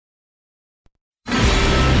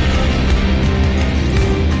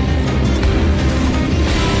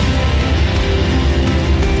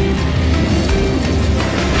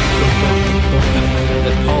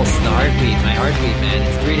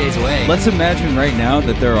Let's imagine right now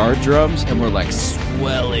that there are drums and we're like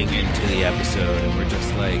swelling into the episode and we're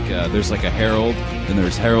just like, there's like a herald and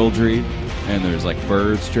there's heraldry and there's like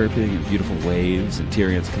birds chirping and beautiful waves and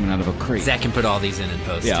Tyrion's coming out of a crate. Zach can put all these in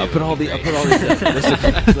post. Yeah, too. I'll put all these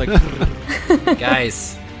in. Like,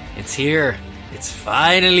 guys, it's here. It's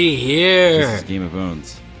finally here. This is Game of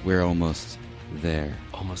Thrones. We're almost there.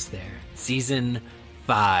 Almost there. Season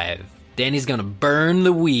 5. Danny's gonna burn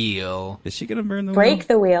the wheel. Is she gonna burn the wheel? Break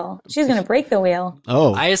the wheel. She's gonna break the wheel.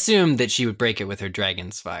 Oh. I assumed that she would break it with her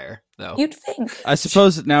dragon's fire, though. You'd think. I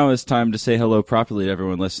suppose now is time to say hello properly to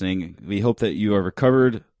everyone listening. We hope that you are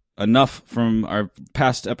recovered enough from our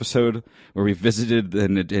past episode where we visited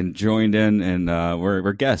and joined in and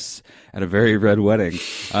we're guests at a very red wedding.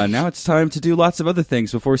 Now it's time to do lots of other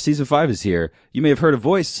things before season 5 is here. You may have heard a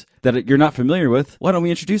voice that you're not familiar with. Why don't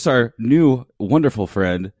we introduce our new wonderful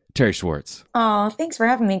friend, Terry Schwartz. Oh, thanks for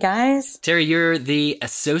having me, guys. Terry, you're the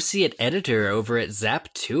associate editor over at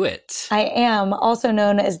Zap To It. I am also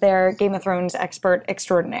known as their Game of Thrones expert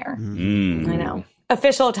extraordinaire. I know.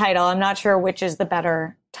 Official title. I'm not sure which is the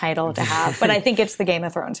better title to have, but I think it's the Game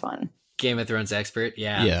of Thrones one. Game of Thrones expert.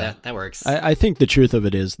 Yeah. That works. I think the truth of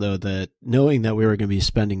it is, though, that knowing that we were going to be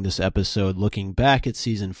spending this episode looking back at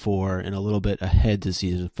season 4 and a little bit ahead to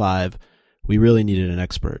season 5, we really needed an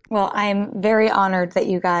expert. Well, I'm very honored that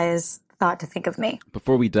you guys thought to think of me.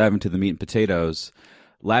 Before we dive into the meat and potatoes,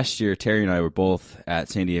 last year, Terry and I were both at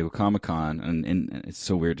San Diego Comic-Con, and it's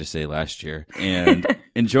so weird to say last year, and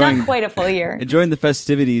enjoying Not quite a full year. enjoying the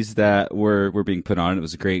festivities that were being put on. It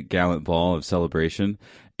was a great gallant ball of celebration,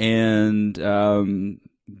 and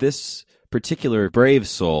this particular brave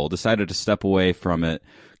soul decided to step away from it,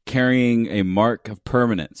 carrying a mark of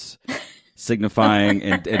permanence. Signifying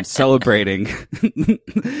and celebrating,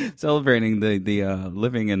 celebrating the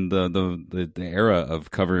living in the era of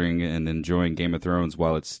covering and enjoying Game of Thrones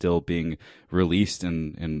while it's still being released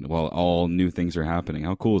and while all new things are happening.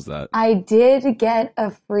 How cool is that? I did get a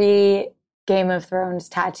free Game of Thrones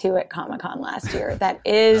tattoo at Comic-Con last year. That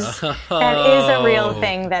is a real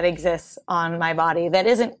thing that exists on my body that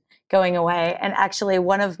isn't going away. And actually,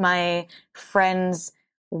 one of my friends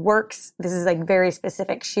works, this is like very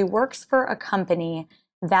specific, she works for a company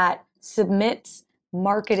that submits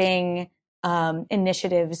marketing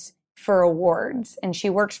initiatives for awards, and she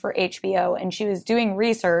works for HBO, and she was doing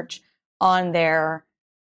research on their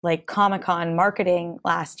like Comic-Con marketing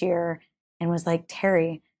last year and was like,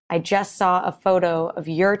 Terry, I just saw a photo of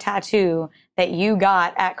your tattoo that you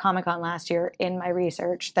got at Comic-Con last year in my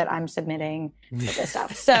research that I'm submitting for this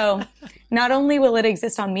stuff. So not only will it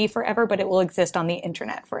exist on me forever, but it will exist on the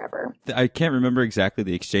internet forever. I can't remember exactly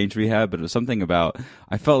the exchange we had, but it was something about,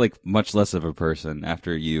 I felt like much less of a person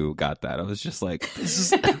after you got that. I was just like,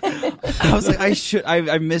 this is, I was like,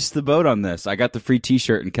 I missed the boat on this. I got the free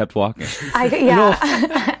t-shirt and kept walking.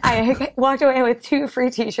 I walked away with 2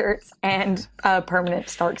 free t-shirts and a permanent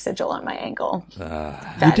Stark sigil on my ankle.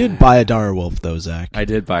 You did buy a direwolf, though, Zach. I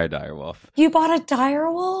did buy a direwolf. You bought a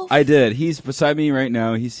direwolf? I did. He's beside me right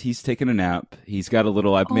now. He's taking a nap. He's got a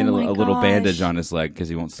little, I've made a little bandage on his leg because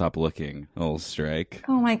he won't stop licking. Old Strike.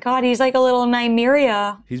 Oh my God, he's like a little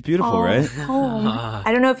Nymeria. He's beautiful, right?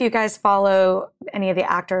 I don't know if you guys follow any of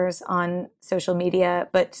the actors on social media,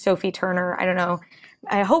 but Sophie Turner, I don't know.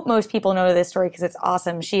 I hope most people know this story because it's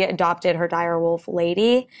awesome. She adopted her direwolf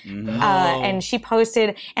Lady, and she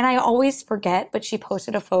posted, and I always forget, but she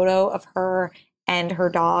posted a photo of her and her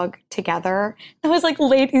dog together. I was like,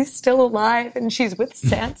 Lady's still alive and she's with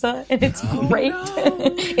Sansa, and it's great.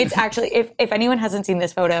 It's actually, if anyone hasn't seen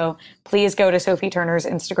this photo, please go to Sophie Turner's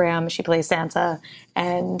Instagram. She plays Sansa,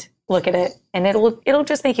 and look at it, and it'll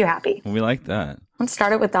just make you happy. We like that. Let's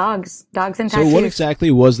start it with dogs and tattoos. So what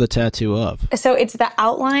exactly was the tattoo of? So it's the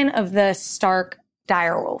outline of the Stark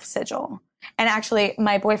direwolf sigil. And actually,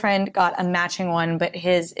 my boyfriend got a matching one, but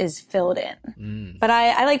his is filled in. But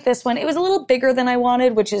I like this one. It was a little bigger than I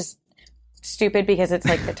wanted, which is stupid because it's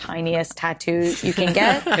like the tiniest tattoo you can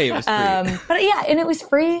get. Hey, it was free. But yeah, and it was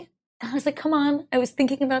free. I was like, come on. I was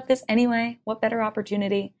thinking about this anyway. What better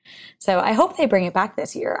opportunity? So I hope they bring it back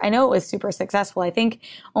this year. I know it was super successful. I think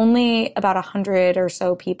only about 100 or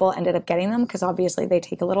so people ended up getting them because obviously they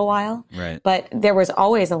take a little while. Right. But there was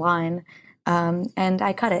always a line. And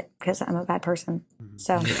I cut it because I'm a bad person.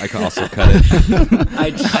 So I can also cut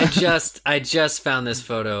it. I just found this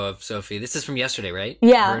photo of Sophie. This is from yesterday, right?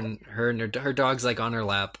 Yeah. Her and her dog's like on her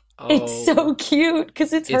lap. Oh, it's so cute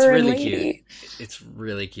because it's her really and Lady. cute. It's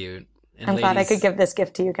really cute. And I'm glad I could give this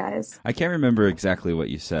gift to you guys. I can't remember exactly what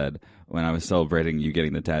you said when I was celebrating you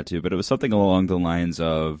getting the tattoo, but it was something along the lines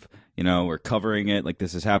of, we're covering it like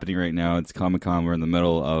this is happening right now. It's Comic-Con. We're in the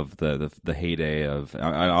middle of the heyday of.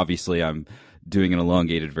 Obviously, I'm doing an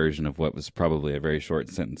elongated version of what was probably a very short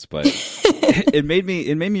sentence, but it made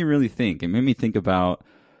me really think. It made me think about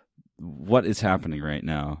what is happening right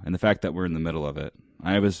now and the fact that we're in the middle of it.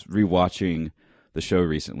 I was rewatching the show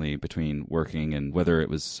recently between working and whether it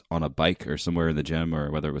was on a bike or somewhere in the gym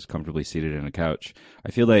or whether it was comfortably seated in a couch.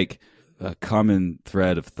 I feel like a common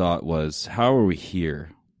thread of thought was, how are we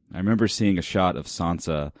here? I remember seeing a shot of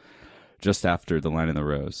Sansa just after The Lion and the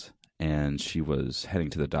Rose, and she was heading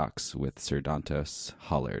to the docks with Sir Dantos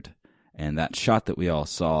Hollard. And that shot that we all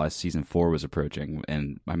saw as season 4 was approaching,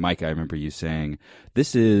 and Mike, I remember you saying,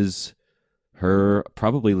 this is her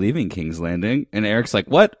probably leaving King's Landing. And Eric's like,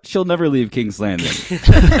 what? She'll never leave King's Landing.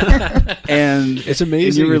 And it's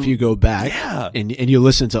amazing if you go back and you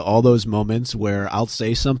listen to all those moments where I'll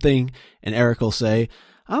say something and Eric will say,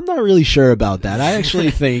 I'm not really sure about that. I actually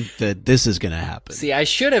think that this is going to happen. See, I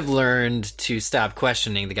should have learned to stop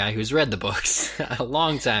questioning the guy who's read the books a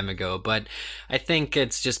long time ago, but I think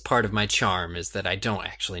it's just part of my charm is that I don't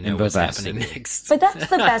actually know what's happening next. But that's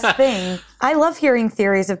the best thing. I love hearing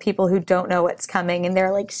theories of people who don't know what's coming and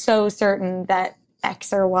they're like so certain that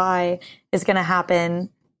X or Y is going to happen.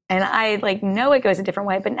 And I know it goes a different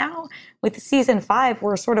way. But now with season 5,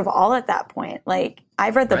 we're sort of all at that point. Like,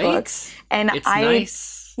 I've read the books and it's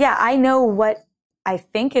nice. Yeah, I know what I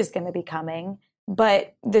think is going to be coming,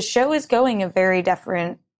 but the show is going a very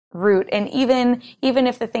different route. And even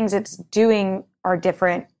if the things it's doing are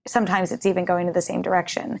different, sometimes it's even going to the same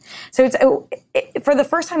direction. So for the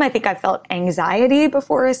first time, I think I felt anxiety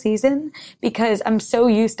before a season because I'm so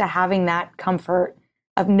used to having that comfort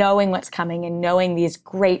of knowing what's coming and knowing these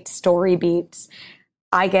great story beats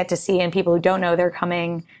I get to see and people who don't know they're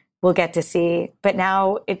coming will get to see. But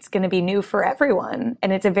now it's going to be new for everyone.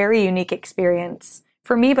 And it's a very unique experience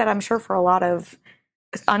for me, but I'm sure for a lot of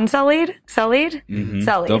sullied. Sullied.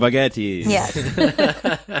 Yes.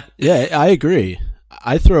 Yeah, I agree.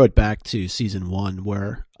 I throw it back to season 1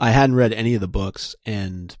 where I hadn't read any of the books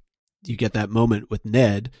and you get that moment with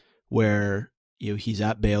Ned where he's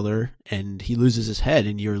at Baylor and he loses his head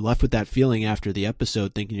and you're left with that feeling after the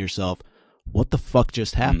episode thinking to yourself, what the fuck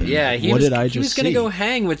just happened? Yeah, he was going to go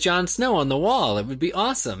hang with Jon Snow on the wall. It would be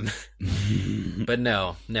awesome. But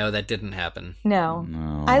no, that didn't happen. No.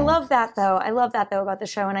 I love that though. About the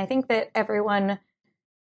show. And I think that everyone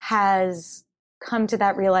has come to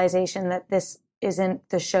that realization that this isn't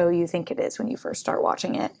the show you think it is when you first start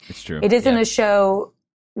watching it. It's true. It isn't a show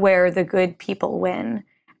where the good people win.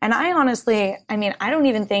 And I honestly, I don't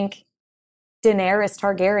even think Daenerys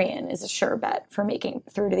Targaryen is a sure bet for making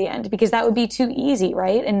it through to the end because that would be too easy,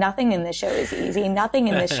 right? And nothing in the show is easy. Nothing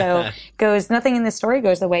in the story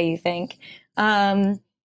goes the way you think. So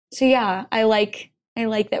yeah, I like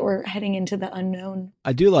that we're heading into the unknown.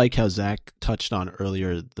 I do like how Zach touched on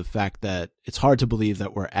earlier the fact that it's hard to believe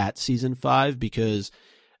that we're at season 5 because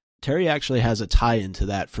Terry actually has a tie into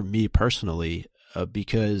that for me personally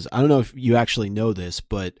because I don't know if you actually know this,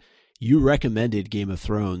 but you recommended Game of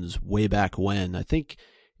Thrones way back when. I think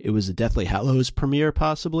it was a Deathly Hallows premiere,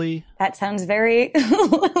 possibly. That sounds very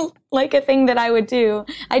like a thing that I would do.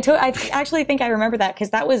 I actually think I remember that because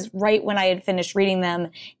that was right when I had finished reading them,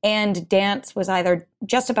 and Dance was either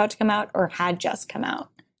just about to come out or had just come out.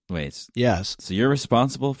 Wait. Yes. So you're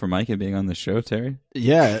responsible for Micah being on the show, Terry?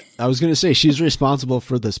 Yeah, I was going to say she's responsible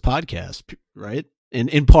for this podcast, right?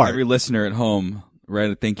 In part. Every listener at home, write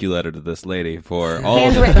a thank you letter to this lady for all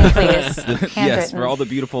handwritten, please. Yes, for all the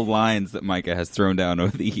beautiful lines that Micah has thrown down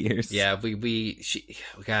over the years. Yeah, we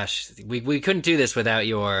couldn't do this without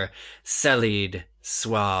your sullied,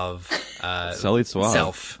 suave, sullied suave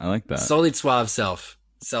self. I like that. Sullied suave self.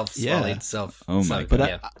 Sullied self. Oh my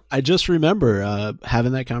god! But I just remember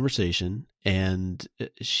having that conversation, and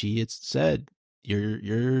she had said,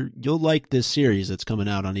 "You'll like this series that's coming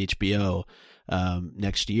out on HBO."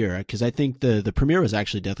 Next year, because I think the premiere was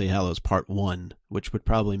actually Deathly Hallows Part 1, which would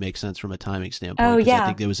probably make sense from a timing standpoint. Oh, yeah. I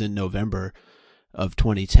think it was in November of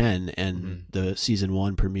 2010, and the season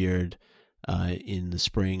 1 premiered in the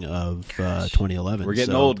spring of 2011. We're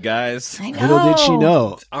getting old, guys. I know. Little did she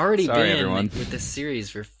know. It's already been everyone. with this series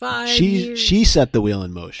for 5 years. She set the wheel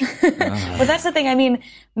in motion. But that's the thing.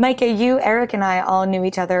 Micah, you, Eric, and I all knew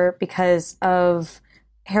each other because of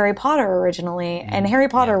Harry Potter originally, and Harry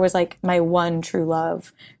Potter was like my one true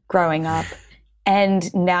love growing up.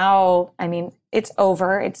 And now, it's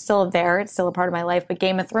over. It's still there. It's still a part of my life. But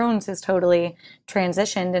Game of Thrones has totally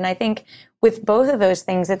transitioned. And I think with both of those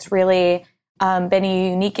things, it's really been a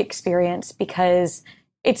unique experience because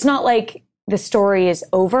it's not like the story is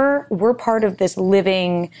over. We're part of this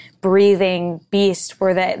living, breathing beast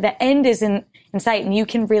where the end isn't in sight, and you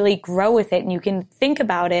can really grow with it, and you can think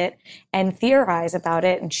about it and theorize about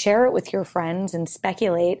it and share it with your friends and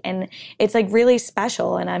speculate. And it's like really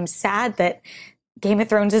special. And I'm sad that Game of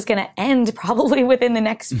Thrones is going to end probably within the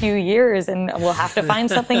next few years, and we'll have to find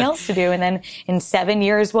something else to do. And then in 7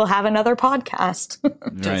 years, we'll have another podcast.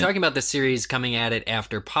 Right. Talking about the series coming at it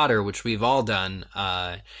after Potter, which we've all done,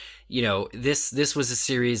 this was a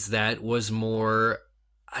series that was more,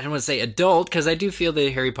 I don't want to say adult, because I do feel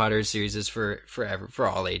the Harry Potter series is for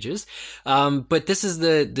all ages. But this is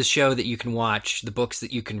the show that you can watch, the books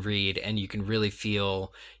that you can read, and you can really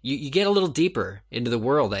feel, you get a little deeper into the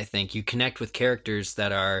world, I think. You connect with characters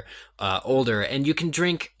that are older, and you can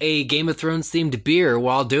drink a Game of Thrones themed beer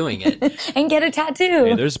while doing it. And get a tattoo.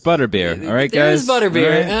 Hey, there's butterbeer. All right, There's guys?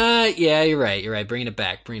 butterbeer. Right. Yeah, you're right. Bringing it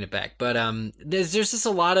back. But there's just a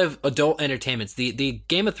lot of adult entertainments. The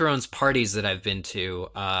Game of Thrones parties that I've been to,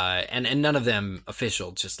 and none of them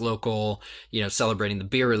official, just local, celebrating the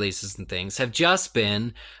beer releases and things, have just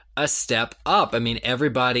been a step up. I mean,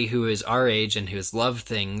 everybody who is our age and who has loved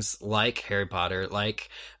things like Harry Potter, like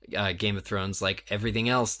Game of Thrones, like everything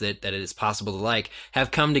else that it is possible to like,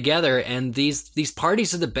 have come together, and these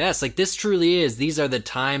parties are the best. Like, this truly is, these are the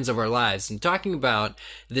times of our lives. And talking about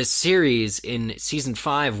this series in season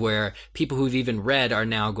 5, where people who've even read are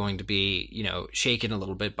now going to be, shaken a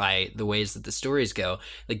little bit by the ways that the stories go.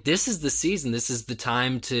 Like, this is the season, this is the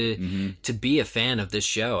time to be a fan of this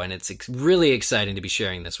show, and it's really exciting to be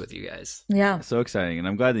sharing this with you guys. Yeah. So exciting. And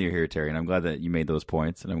I'm glad that you're here, Terry, and I'm glad that you made those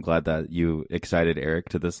points, and I'm glad that you excited Eric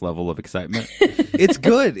to this level of excitement. It's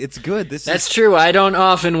good. It's good. That's true. I don't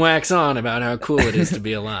often wax on about how cool it is to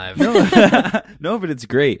be alive. No, but it's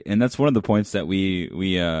great. And that's one of the points that we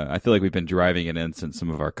I feel like we've been driving it in since some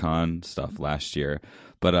of our con stuff last year.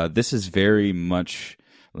 But this is very much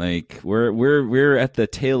like we're at the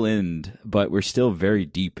tail end, but we're still very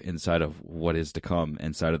deep inside of what is to come,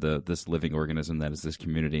 inside of this living organism that is this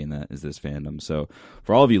community and that is this fandom. So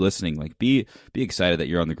for all of you listening, like be excited that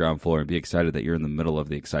you're on the ground floor, and be excited that you're in the middle of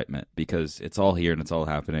the excitement, because it's all here and it's all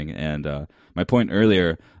happening. And my point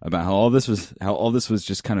earlier about how all this was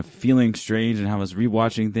just kind of feeling strange, and how I was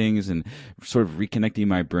rewatching things and sort of reconnecting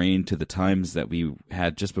my brain to the times that we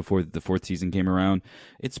had just before the 4th season came around.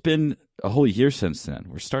 It's been a whole year since then.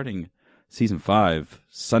 We're starting season 5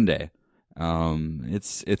 Sunday.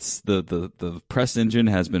 It's the press engine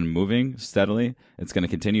has been moving steadily. It's going to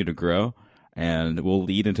continue to grow, and we'll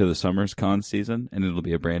lead into the summer's con season, and it'll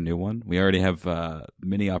be a brand new one. We already have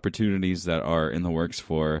many opportunities that are in the works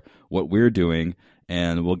for what we're doing,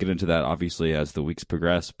 and we'll get into that obviously as the weeks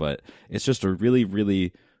progress. But it's just a really,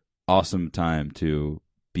 really awesome time to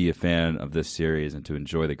be a fan of this series and to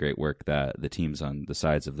enjoy the great work that the teams on the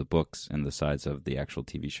sides of the books and the sides of the actual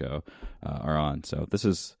TV show are on. So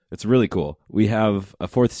it's really cool. We have a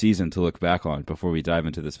 4th season to look back on before we dive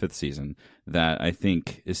into this 5th season that I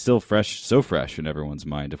think is still so fresh in everyone's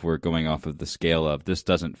mind. If we're going off of the scale of, this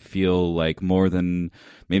doesn't feel like more than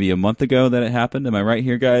maybe a month ago that it happened. Am I right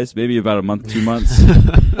here, guys? Maybe about a month, 2 months.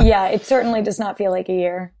 Yeah, it certainly does not feel like a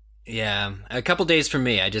year. Yeah, a couple days for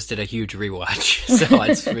me. I just did a huge rewatch, so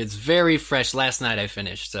it's very fresh. Last night I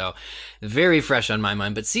finished, so very fresh on my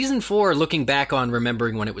mind. But season 4, looking back on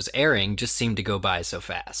remembering when it was airing, just seemed to go by so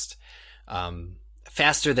fast.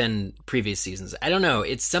 Faster than previous seasons. I don't know.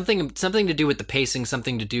 It's something to do with the pacing,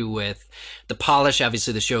 something to do with the polish.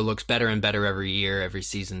 Obviously, the show looks better and better every year, every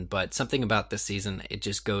season, but something about this season, it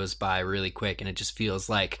just goes by really quick, and it just feels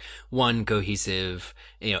like one cohesive,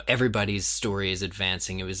 everybody's story is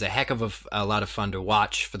advancing. It was a heck of a lot of fun to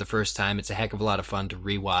watch for the first time. It's a heck of a lot of fun to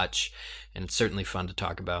rewatch, and it's certainly fun to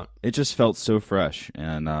talk about. It just felt so fresh,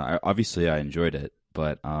 and obviously I enjoyed it,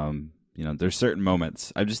 but there's certain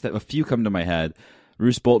moments. A few come to my head.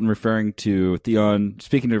 Roose Bolton referring to Theon,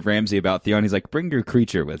 speaking to Ramsay about Theon, he's like, bring your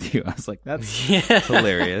creature with you. I was like, that's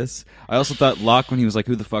hilarious. I also thought Locke, when he was like,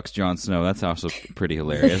 who the fuck's Jon Snow? That's also pretty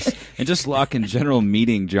hilarious. And just Locke in general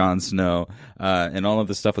meeting Jon Snow and all of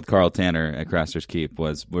the stuff with Carl Tanner at Craster's Keep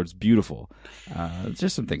was beautiful.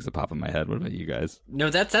 Just some things that pop in my head. What about you guys? No,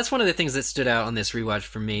 that's one of the things that stood out on this rewatch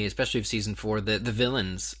for me, especially of season 4. The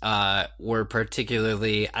villains were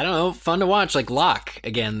particularly, fun to watch. Like Locke,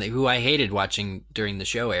 again, who I hated watching during the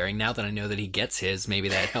show airing. Now that I know that he gets his, maybe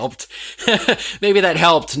that helped. Maybe that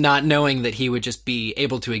helped, not knowing that he would just be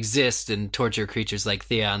able to exist and torture creatures like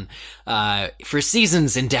Theon for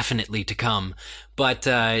seasons indefinitely to come. But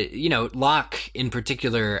Locke in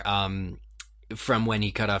particular, from when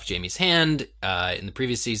he cut off Jaime's hand in the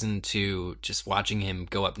previous season to just watching him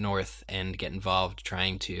go up north and get involved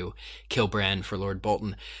trying to kill Bran for Lord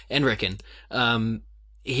Bolton and Rickon.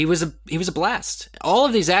 He was a blast. All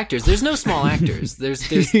of these actors, there's no small actors.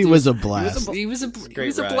 He was a blast. He was a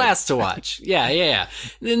blast to watch. Yeah.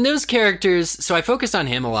 And those characters, so I focused on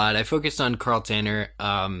him a lot. I focused on Carl Tanner.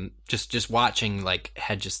 Just watching, like,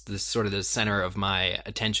 had just this sort of the center of my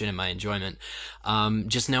attention and my enjoyment.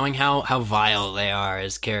 Just knowing how vile they are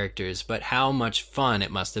as characters, but how much fun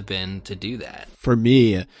it must have been to do that. For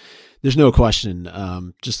me, there's no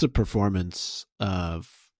question. Just the performance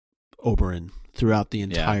of Oberyn throughout the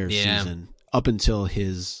entire season, up until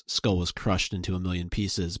his skull was crushed into a million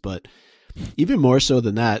pieces. But even more so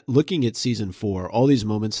than that, looking at season 4, all these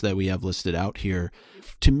moments that we have listed out here,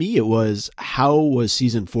 to me it was, how was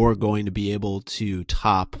season 4 going to be able to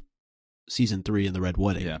top season 3 in the Red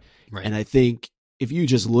Wedding? Yeah. Right. And I think if you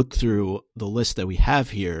just look through the list that we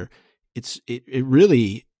have here, it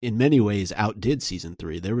really in many ways outdid season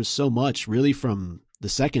 3. There was so much really from the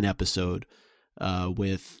second episode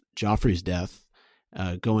with Joffrey's death,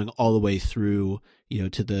 going all the way through,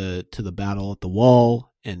 to the battle at the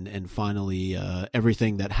Wall, and finally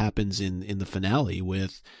everything that happens in the finale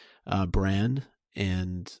with Bran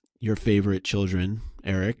and your favorite children,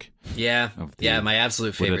 Eric. Yeah, my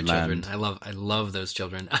absolute favorite children. Land. I love those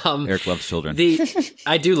children. Eric loves children.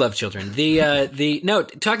 I do love children.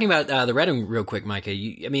 Talking about the Redding real quick, Micah.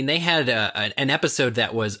 They had an episode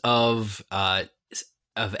that was of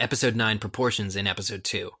episode 9 proportions in episode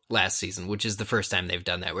 2 last season, which is the first time they've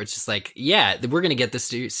done that, where it's just like, yeah, we're going to get this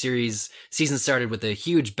season started with a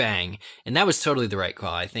huge bang. And that was totally the right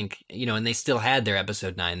call, I think, and they still had their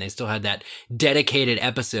episode 9. They still had that dedicated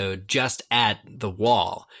episode just at the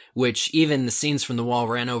Wall, which even the scenes from the Wall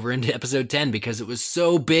ran over into episode 10 because it was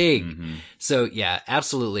so big. Mm-hmm. So yeah,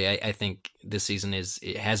 absolutely. I think this season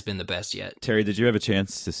has been the best yet. Terry, did you have a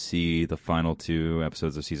chance to see the final 2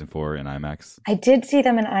 episodes of season 4 in IMAX? I did see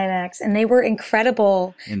them in IMAX, and they were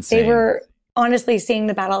incredible. Insane. They were, honestly, seeing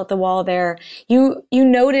the battle at the Wall there. You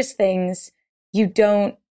notice things you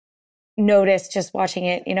don't notice just watching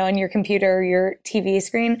it, on your computer, your TV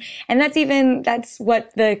screen. And that's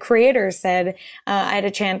what the creators said. I had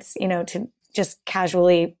a chance, to just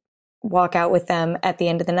casually walk out with them at the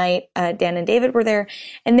end of the night. Dan and David were there,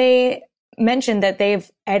 and they mentioned that they've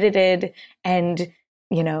edited and,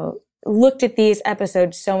 looked at these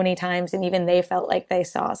episodes so many times, and even they felt like they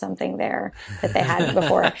saw something there that they hadn't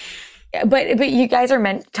before. But you guys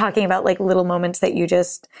are talking about like little moments that you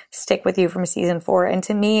just stick with you from season 4. And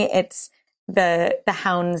to me, it's the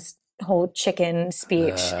Hound's whole chicken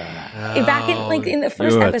speech back in the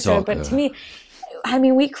first episode. But to me,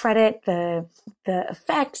 we credit the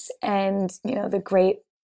effects and, the great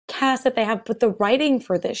cast that they have, but the writing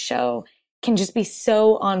for this show can just be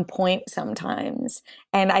so on point sometimes.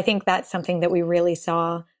 And I think that's something that we really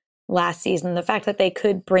saw last season. The fact that they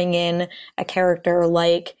could bring in a character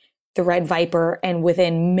like the Red Viper, and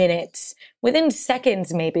within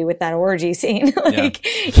seconds, maybe with that orgy scene,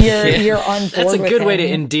 you're on board. That's a with good him. Way to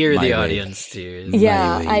endear the audience to you.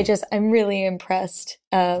 Yeah, I'm really impressed.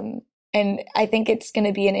 And I think it's going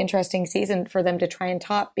to be an interesting season for them to try and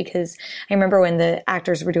top, because I remember when the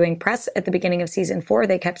actors were doing press at the beginning of season 4,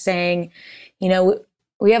 they kept saying,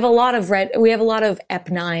 we have a lot of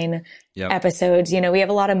Ep9 episodes, we have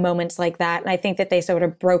a lot of moments like that. And I think that they sort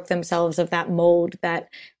of broke themselves of that mold that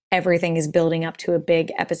everything is building up to a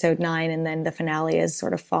big episode 9, and then the finale is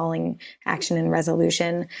sort of falling action and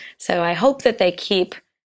resolution. So I hope that they keep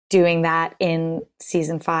doing that in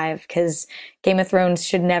season 5, because Game of Thrones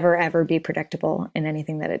should never ever be predictable in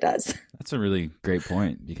anything that it does. That's a really great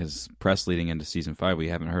point, because press leading into season 5, we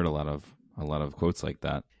haven't heard a lot of quotes like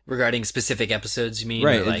that regarding specific episodes. You mean,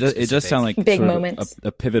 right? It does sound like big moments,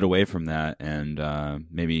 a pivot away from that, and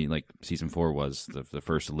maybe like season 4 was the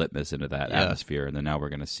first litmus into that atmosphere, and then now we're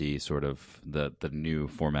going to see sort of the new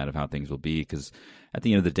format of how things will be. Because at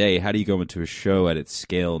the end of the day, how do you go into a show at its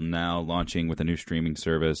scale now, launching with a new streaming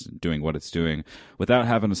service, doing what it's doing, without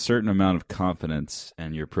having a certain amount of confidence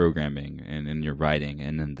in your programming and in your writing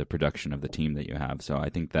and in the production of the team that you have? So I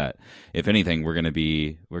think that if anything, we're going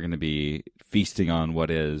to be feasting on what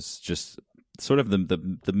is just sort of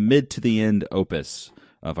the mid to the end opus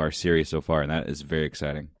of our series so far, and that is very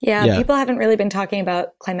exciting. Yeah, people haven't really been talking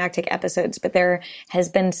about climactic episodes, but there has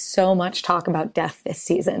been so much talk about death this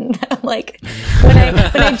season. Like when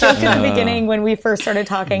I joked at the beginning when we first started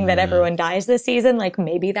talking that everyone dies this season, like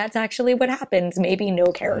maybe that's actually what happens. Maybe no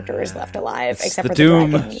character is left alive except for the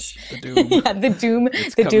dragons. The doom. Yeah,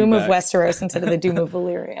 the doom of Westeros instead of the doom of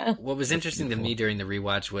Valyria. What was interesting to me during the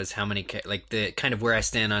rewatch was how many the kind of where I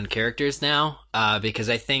stand on characters now. because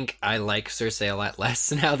I think I like Cersei a lot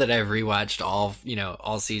less now that I've rewatched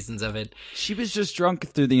all seasons of it. She was just drunk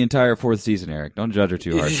through the entire 4th season, Eric. Don't judge her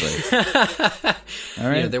too harshly. All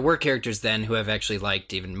right. There were characters then who I've actually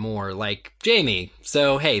liked even more, like Jaime.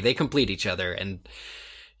 So, hey, they complete each other. And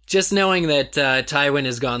just knowing that Tywin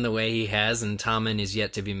has gone the way he has and Tommen is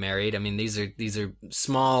yet to be married, I mean, these are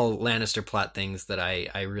small Lannister plot things that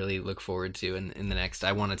I really look forward to in the next.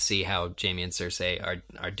 I want to see how Jaime and Cersei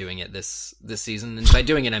are doing it this season. And by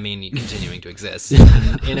doing it, I mean continuing to exist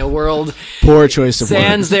in a world. Poor choice of words.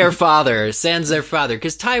 Sans their father.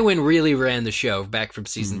 Because Tywin really ran the show back from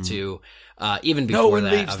season 2. Even before no one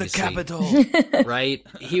that, leaves obviously, the capital. right?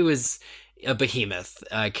 He was a behemoth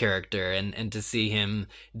character, and to see him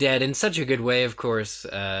dead in such a good way, of course,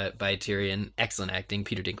 by Tyrion. Excellent acting.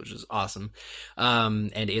 Peter Dinklage was awesome,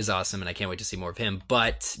 and is awesome, and I can't wait to see more of him.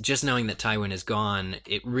 But just knowing that Tywin is gone,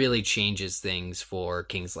 it really changes things for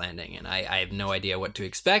King's Landing, and I have no idea what to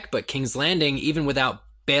expect. But King's Landing, even without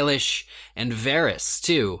Baelish and Varys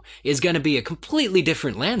too, is going to be a completely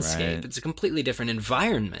different landscape. Right. It's a completely different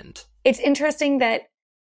environment. It's interesting that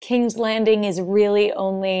King's Landing is really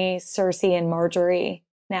only Cersei and Marjorie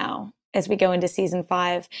now as we go into season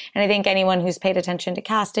 5. And I think anyone who's paid attention to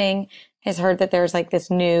casting has heard that there's like this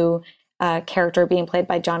new character being played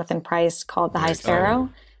by Jonathan Pryce called the High Sparrow.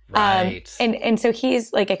 Right. And so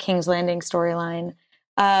he's like a King's Landing storyline.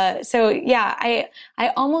 So yeah, I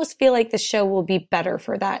almost feel like the show will be better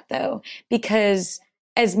for that though, because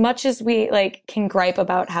as much as we like can gripe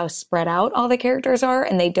about how spread out all the characters are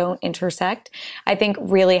and they don't intersect, I think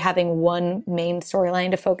really having one main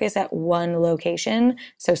storyline to focus at one location,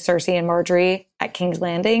 so Cersei and Marjorie at King's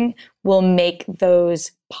Landing, will make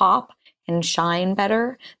those pop and shine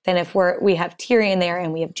better than if we have Tyrion there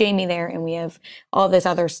and we have Jaime there and we have all this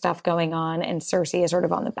other stuff going on and Cersei is sort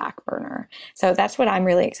of on the back burner. So that's what I'm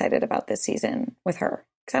really excited about this season with her.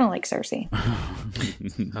 Because I don't like Cersei.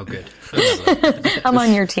 Oh, good. I'm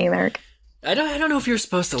on your team, Eric. I don't know if you're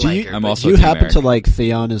supposed to like her. I'm but also Do you Team happen Eric. to like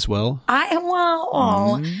Theon as well? I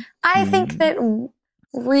think that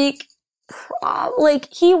Reek,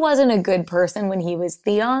 he wasn't a good person when he was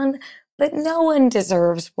Theon, but no one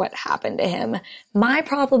deserves what happened to him. My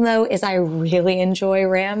problem, though, is I really enjoy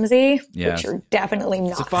Ramsay, Yeah. which you're definitely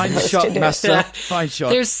not It's a fine supposed shot, to do. master. Fine shot.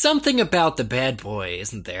 There's something about the bad boy,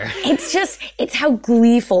 isn't there? It's how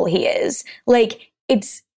gleeful he is. Like,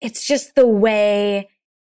 it's just the way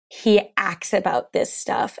he acts about this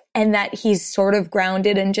stuff and that he's sort of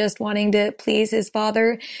grounded and just wanting to please his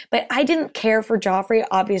father. But I didn't care for Joffrey.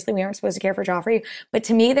 Obviously, we aren't supposed to care for Joffrey. But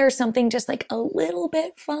to me, there's something just like a little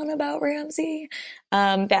bit fun about Ramsay.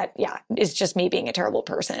 That, yeah, is just me being a terrible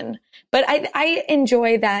person. But I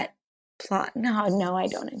enjoy that plot. No, I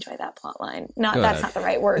don't enjoy that plot line. Go That's ahead. not the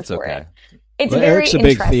right word It's for okay. it. It's Well, very Eric's a big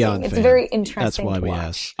interesting. Theon It's fan. very interesting. That's why to we watch.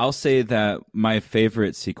 asked. I'll say that my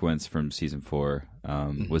favorite sequence from season 4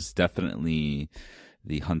 was definitely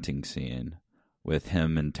the hunting scene with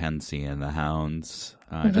him and Tensi and the hounds.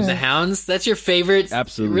 Just The Hounds? That's your favorite?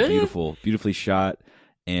 absolutely Really? beautifully shot,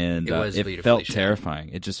 and It was it beautifully felt shot. terrifying.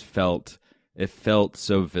 It felt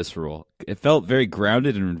so visceral. It felt very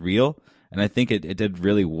grounded and real, and I think it did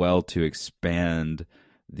really well to expand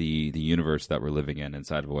the universe that we're living in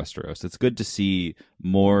inside of Westeros. It's good to see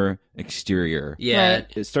more exterior. Yeah. Right.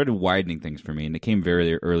 It started widening things for me, and it came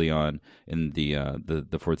very early on in the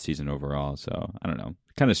 4th season overall. So I don't know,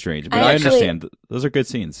 kind of strange, but I actually- understand. Those are good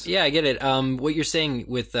scenes. Yeah, I get it. What you're saying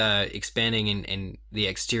with expanding in the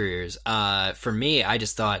exteriors, for me, I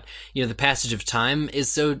just thought, the passage of time is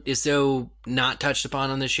so not touched upon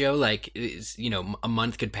on the show. Like, a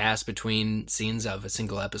month could pass between scenes of a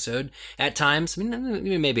single episode at times. I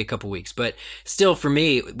mean, maybe a couple weeks, but still, for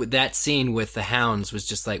me, that scene with the hounds was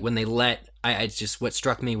just like when they let. What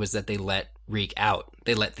struck me was that they let Reek out.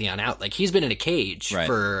 They let Theon out. Like, he's been in a cage Right.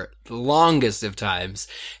 for the longest of times,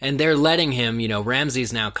 and they're letting him,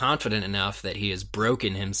 Ramsay's now confident enough that he has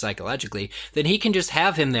broken him psychologically, that he can just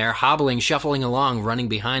have him there hobbling, shuffling along, running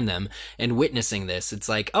behind them and witnessing this. It's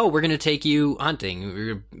like, oh, we're going to take you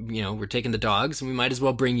hunting. We're taking the dogs and we might as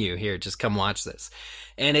well bring you here. Just come watch this.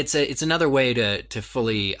 And it's another way to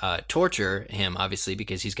fully torture him, obviously,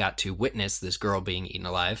 because he's got to witness this girl being eaten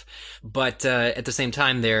alive. But at the same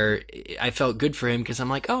time, I felt good for him because I'm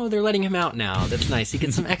like, oh, they're letting him out now. That's nice. He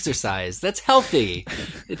gets some exercise. That's healthy.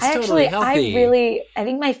 It's totally healthy. I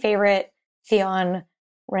think my favorite Theon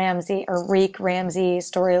Ramsay or Reek Ramsay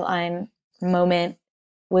storyline moment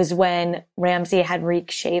was when Ramsay had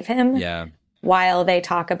Reek shave him Yeah. while they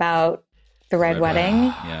talk about the Red Wedding.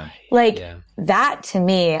 Yeah. Yeah. That to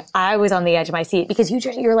me, I was on the edge of my seat because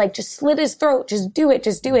you're like, just slit his throat, just do it.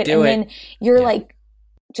 Do and it. then you're Yeah. like,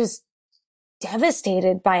 just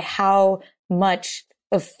devastated by how much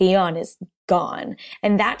of Theon is gone.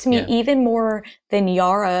 And that to me, even more than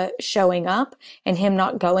Yara showing up and him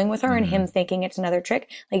not going with her and him thinking it's another trick,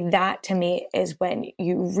 like that to me is when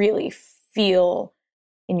you really feel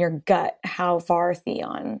in your gut how far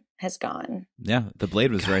Theon has gone. Yeah, the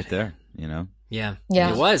blade was right there, you know? Yeah,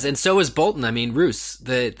 it was. And so was Bolton. I mean, Roose,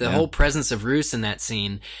 the whole presence of Roose in that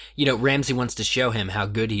scene, you know, Ramsay wants to show him how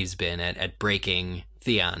good he's been at breaking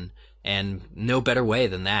Theon. And no better way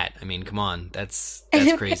than that. I mean, come on, that's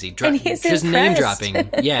crazy. And he's just impressed. name dropping.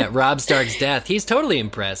 Yeah, Robb Stark's death. He's totally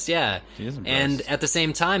impressed. Yeah, He is impressed. and at the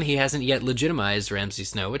same time, he hasn't yet legitimized Ramsay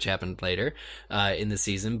Snow, which happened later in the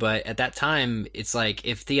season. But at that time, it's like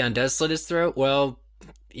if Theon does slit his throat, well,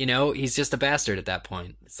 you know, he's just a bastard at that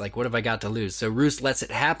point. It's like, what have I got to lose? So Roose lets it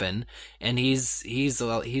happen, and he's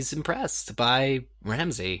impressed by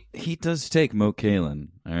Ramsay. He does take Mo Kalen,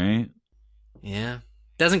 all right? Yeah.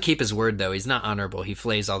 Doesn't keep his word, though. He's not honorable. He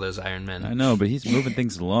flays all those Iron Men. I know, but he's moving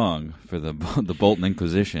things along for the Bolton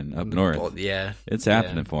Inquisition up north. Yeah. It's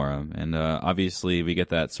happening for him. And obviously we get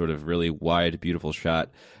that sort of really wide, beautiful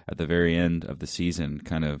shot at the very end of the season,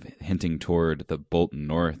 kind of hinting toward the Bolton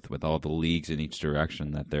North with all the leagues in each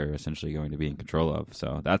direction that they're essentially going to be in control of.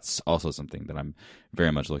 So that's also something that I'm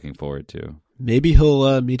very much looking forward to. Maybe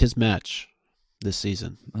he'll meet his match this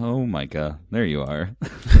season. Oh my God. There you are.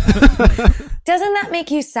 Doesn't that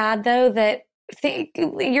make you sad, though, that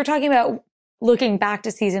you're talking about looking back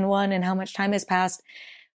to season 1 and how much time has passed?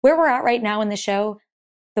 Where we're at right now in the show,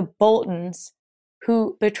 the Boltons,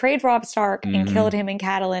 who betrayed Robb Stark and killed him and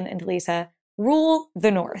Catelyn and Lisa, rule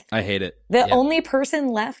the North. I hate it. The only person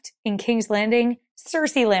left in King's Landing,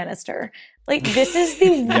 Cersei Lannister. Like, this is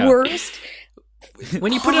the worst.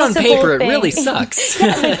 When you put it on paper, it really sucks.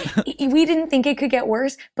 We didn't think it could get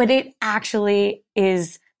worse, but it actually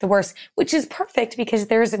is the worst, which is perfect because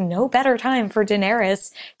there's no better time for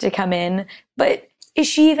Daenerys to come in. But is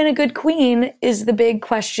she even a good queen is the big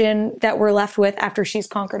question that we're left with after she's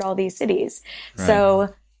conquered all these cities. Right.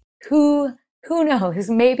 So who knows?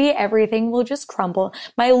 Maybe everything will just crumble.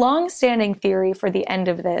 My long-standing theory for the end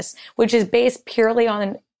of this, which is based purely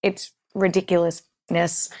on its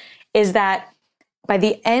ridiculousness, is that by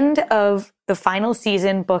the end of the final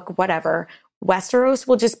season, book, whatever, Westeros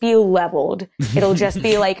will just be leveled. It'll just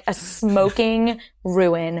be like a smoking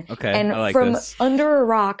ruin. Okay, and I like from this. under a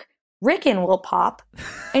rock, Rickon will pop,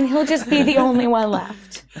 and he'll just be the only one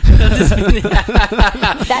left. That's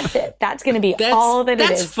it. That's going to be all that it is.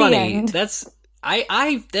 That's funny. The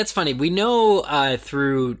end. That's funny. We know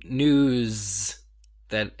through news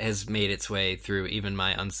that has made its way through even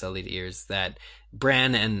my unsullied ears that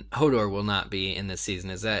Bran and Hodor will not be in this season.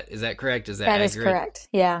 Is that correct? Is that accurate? Is correct.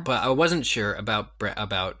 Yeah. But I wasn't sure about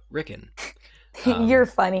Rickon. You're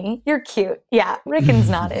funny. You're cute. Yeah, Rickon's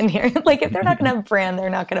not in here. Like, if they're not going to have Bran, they're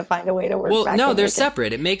not going to find a way to work. Well, back no, in they're Rickon.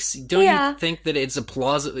 separate. It makes. Don't you think that it's a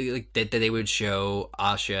plausible like that they would show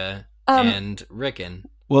Asha and Rickon?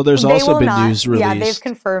 Well, there's also been news released. Yeah, they've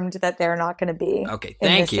confirmed that they're not going to be. Okay,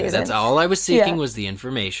 thank you. That's all I was seeking was the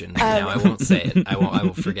information. Now I won't say it. I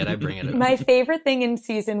will forget I bring it up. My favorite thing in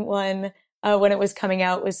season 1, when it was coming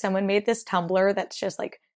out, was someone made this Tumblr that's just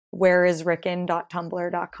like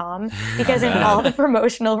whereisrickon.tumblr.com, because in all the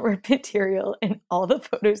promotional material and all the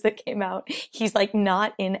photos that came out, he's like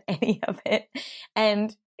not in any of it.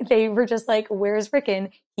 And they were just like, where's Rickon?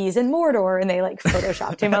 He's in Mordor. And they like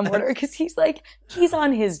photoshopped him on Mordor because he's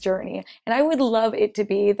on his journey. And I would love it to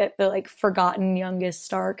be that the like forgotten youngest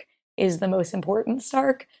Stark is the most important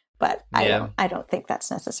Stark, but I don't think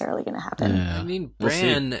that's necessarily going to happen. Yeah. I mean,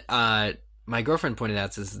 Bran, my girlfriend pointed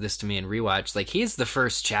out this to me in rewatch. Like, he's the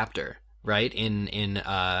first chapter, right? In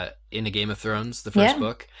A Game of Thrones, the first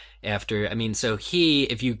book. After, I mean, so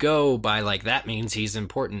if you go by like that means he's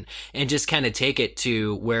important, and just kind of take it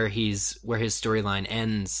to where his storyline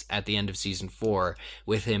ends at the end of season 4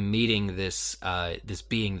 with him meeting this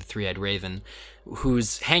being, the Three-Eyed Raven,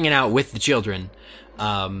 who's hanging out with the children.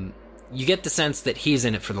 You get the sense that he's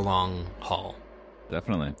in it for the long haul.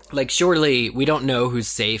 Definitely. Like, surely we don't know who's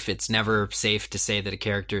safe. It's never safe to say that a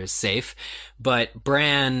character is safe. But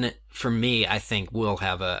Bran, for me, I think will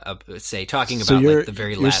have a say, talking about like the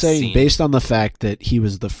very last scene. You're saying based on the fact that he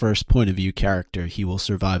was the first point of view character, he will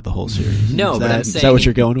survive the whole series? No, but I'm saying, is that what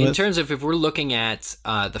you're going with? In terms of if we're looking at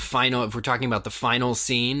if we're talking about the final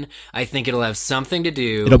scene, I think it'll have something to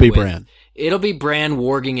do It'll be Bran. It'll be Bran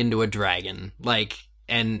warging into a dragon, like,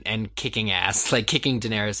 and kicking ass, like kicking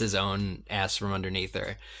Daenerys' own ass from underneath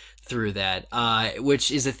her through that,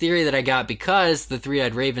 which is a theory that I got because the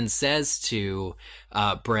Three-Eyed Raven says to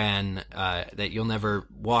Bran that you'll never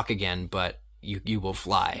walk again, but you will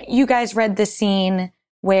fly. You guys read the scene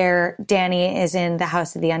where Dany is in the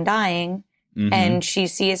House of the Undying, and she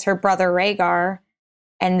sees her brother Rhaegar,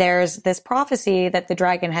 and there's this prophecy that the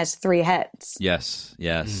dragon has 3 heads. Yes.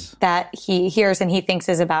 That he hears and he thinks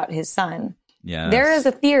is about his son. Yeah. There is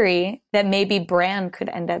a theory that maybe Bran could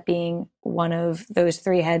end up being one of those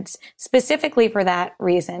 3 heads specifically for that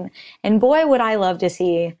reason. And boy, would I love to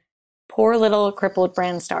see poor little crippled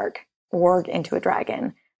Bran Stark warg into a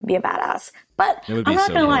dragon. Be a badass. But I'm not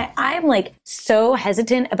going to lie, I'm like so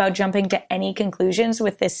hesitant about jumping to any conclusions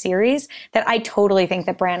with this series that I totally think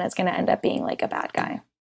that Bran is going to end up being like a bad guy.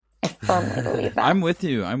 I firmly believe that. I'm with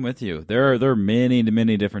you. There are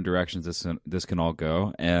many different directions this can all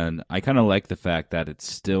go, and I kind of like the fact that it's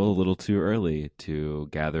still a little too early to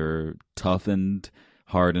gather toughened,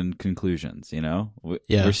 hardened conclusions. You know,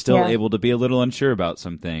 we're still able to be a little unsure about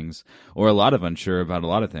some things, or a lot of unsure about a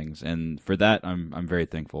lot of things, and for that, I'm very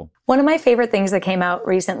thankful. One of my favorite things that came out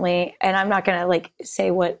recently, and I'm not going to like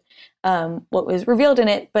say what was revealed in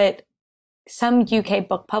it, but some UK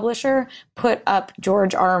book publisher put up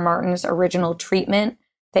George R.R. Martin's original treatment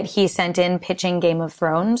that he sent in pitching Game of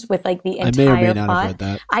Thrones with like the entire I may or may not plot. have read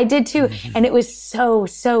that. I did too. And it was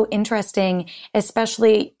so interesting,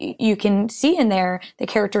 especially you can see in there the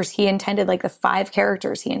characters he intended, like the 5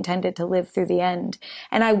 characters he intended to live through the end.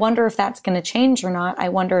 And I wonder if that's going to change or not. I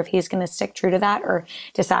wonder if he's going to stick true to that or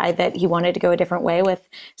decide that he wanted to go a different way with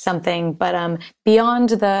something. But beyond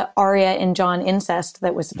the Arya and Jon incest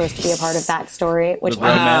that was supposed to be a part of that story, which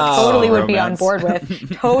I totally would be on board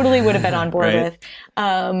with, totally would have been on board with.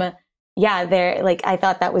 I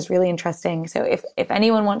thought that was really interesting. So if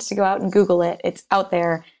anyone wants to go out and Google it, it's out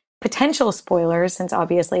there. Potential spoilers, since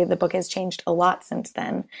obviously the book has changed a lot since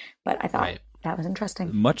then. But I thought that was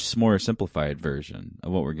interesting. Much more simplified version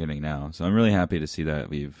of what we're getting now. So I'm really happy to see that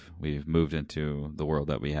we've moved into the world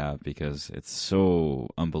that we have, because it's so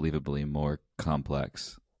unbelievably more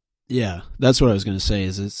complex. Yeah, that's what I was going to say.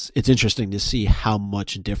 Is it's interesting to see how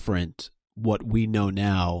much different what we know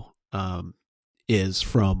now is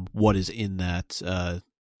from what is in that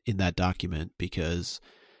document, because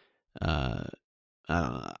I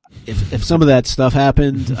don't know, if some of that stuff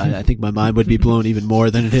happened, I think my mind would be blown even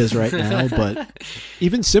more than it is right now. But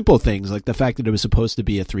even simple things like the fact that it was supposed to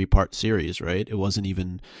be a 3-part series, right? It wasn't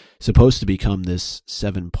even supposed to become this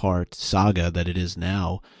 7-part saga that it is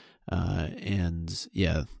now. And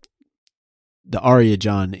yeah, the Arya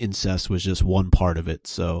Jon incest was just one part of it.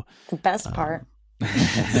 So the best part.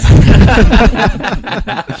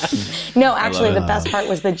 No, actually, the best part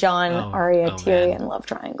was the Jon, Arya, Tyrion love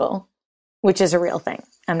triangle, which is a real thing.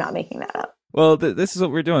 I'm not making that up. Well, this is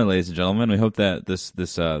what we're doing, ladies and gentlemen. We hope that this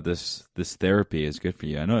therapy is good for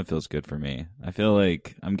you. I know it feels good for me. I feel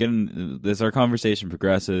like I'm getting, as our conversation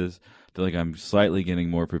progresses, I feel like I'm slightly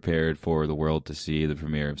getting more prepared for the world to see the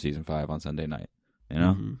premiere of season 5 on Sunday night. You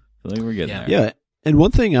know, I feel like we're getting there. Yeah. And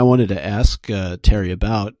one thing I wanted to ask Terry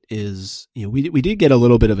about is, we did get a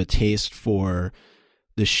little bit of a taste for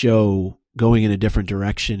the show going in a different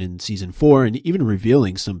direction in season 4, and even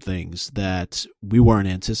revealing some things that we weren't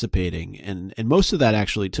anticipating, and most of that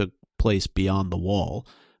actually took place beyond the wall.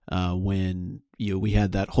 When we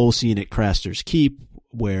had that whole scene at Craster's Keep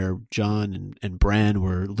where Jon and Bran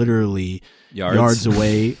were literally yards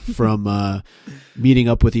away from meeting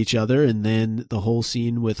up with each other, and then the whole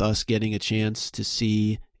scene with us getting a chance to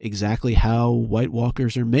see exactly how White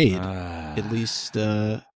Walkers are made. At least,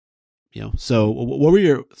 So, what were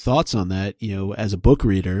your thoughts on that? As a book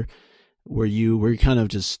reader, were you kind of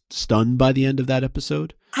just stunned by the end of that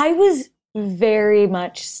episode? I was very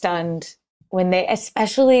much stunned when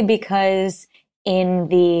especially because in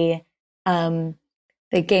the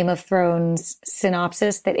Game of Thrones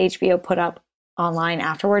synopsis that HBO put up online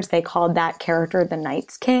afterwards, they called that character the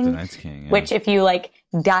Night's King. The Night's King, yeah. Which if you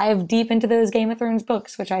dive deep into those Game of Thrones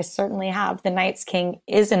books, which I certainly have, the Night's King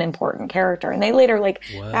is an important character. And they later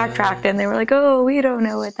backtracked and they were like, oh, we don't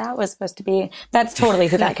know what that was supposed to be. That's totally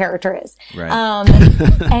who that character is. Right.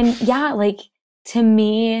 And yeah, to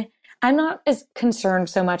me, I'm not as concerned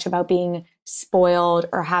so much about being spoiled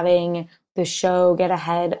or having the show get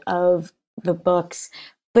ahead of the books,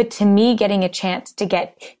 but to me, getting a chance to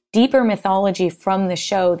get deeper mythology from the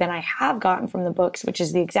show than I have gotten from the books, which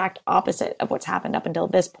is the exact opposite of what's happened up until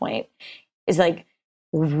this point, is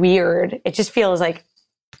weird. It just feels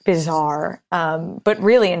bizarre, but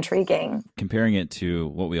really intriguing. Comparing it to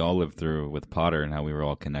what we all lived through with Potter and how we were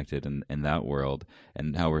all connected in that world,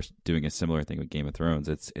 and how we're doing a similar thing with Game of Thrones,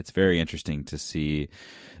 it's very interesting to see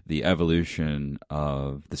the evolution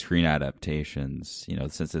of the screen adaptations,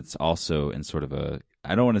 since it's also in sort of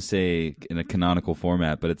I don't want to say in a canonical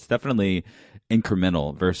format, but it's definitely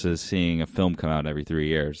incremental versus seeing a film come out every 3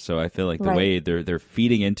 years. So I feel like the Right. way they're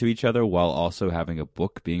feeding into each other while also having a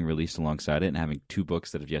book being released alongside it and having two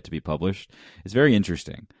books that have yet to be published is very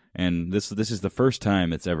interesting. And this is the first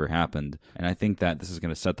time it's ever happened. And I think that this is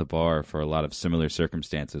going to set the bar for a lot of similar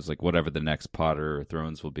circumstances, like whatever the next Potter or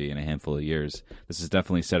Thrones will be in a handful of years. This is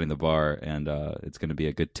definitely setting the bar, and it's going to be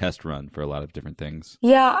a good test run for a lot of different things.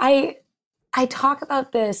 Yeah, I talk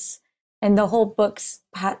about this and the whole books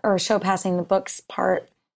or show passing the books part.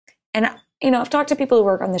 And, I've talked to people who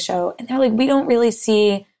work on the show, and they're like, we don't really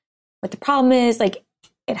see what the problem is. Like,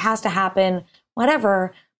 it has to happen,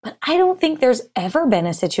 whatever. But I don't think there's ever been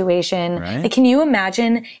a situation. Right. Like, can you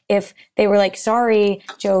imagine if they were like, sorry,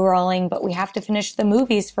 Joe Rowling, but we have to finish the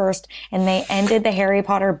movies first, and they ended the Harry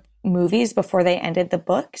Potter movies before they ended the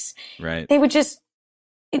books? Right. They would just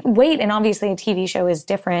wait. And obviously a TV show is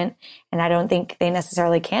different, and I don't think they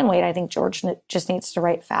necessarily can wait. I think George just needs to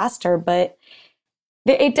write faster, but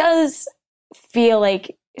it does feel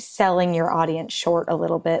like selling your audience short a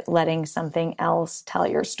little bit, letting something else tell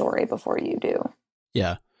your story before you do.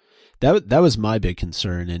 Yeah. That was my big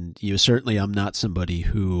concern. And certainly I'm not somebody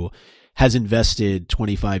who has invested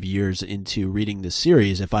 25 years into reading this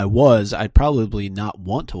series. If I was, I'd probably not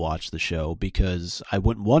want to watch the show because I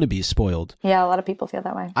wouldn't want to be spoiled. Yeah, a lot of people feel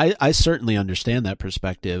that way. I certainly understand that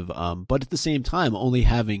perspective. But at the same time, only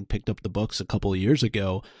having picked up the books a couple of years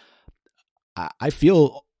ago, I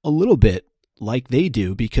feel a little bit like they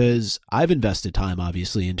do because I've invested time,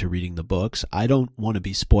 obviously, into reading the books. I don't want to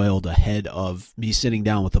be spoiled ahead of me sitting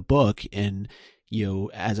down with a book and,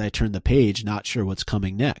 as I turn the page, not sure what's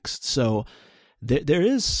coming next. So there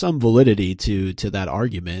is some validity to that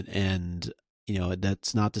argument. And,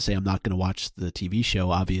 that's not to say I'm not going to watch the TV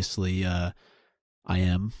show. Obviously, I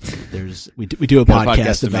am. We do a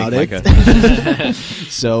podcast about it.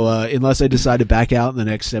 So unless I decide to back out in the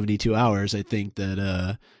next 72 hours, I think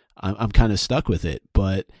that I'm kind of stuck with it.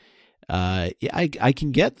 But I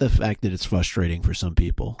can get the fact that it's frustrating for some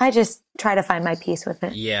people. I just try to find my peace with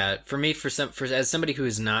it. Yeah, for me, as somebody who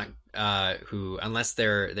is not who, unless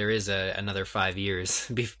there is another 5 years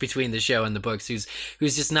between the show and the books, who's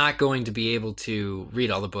just not going to be able to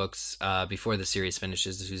read all the books before the series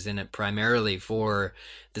finishes, who's in it primarily for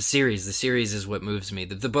the series. The series is what moves me.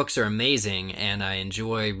 The books are amazing, and I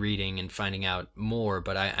enjoy reading and finding out more,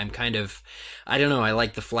 but I'm kind of, I don't know, I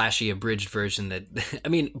like the flashy abridged version that, I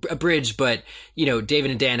mean, abridged, but,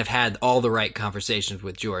 David and Dan have had all the right conversations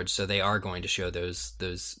with George, so they are going to show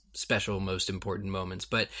those special, most important moments.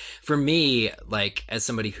 But for me, like, as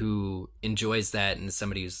somebody who enjoys that and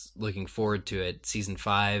somebody who's looking forward to it, season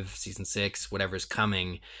 5, season 6, whatever's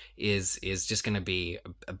coming is just going to be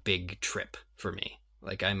a big trip for me.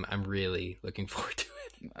 Like, I'm really looking forward to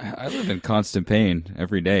it. I live in constant pain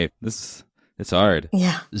every day. It's hard.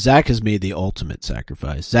 Yeah. Zach has made the ultimate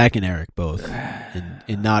sacrifice. Zach and Eric both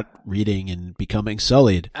in not reading and becoming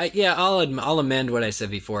sullied. I'll amend what I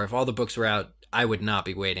said before. If all the books were out, I would not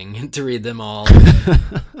be waiting to read them all.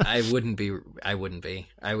 I would have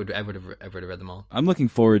read them all. I'm looking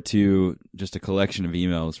forward to just a collection of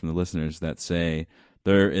emails from the listeners that say,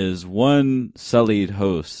 there is one sullied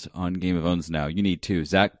host on Game of Thrones now. You need two.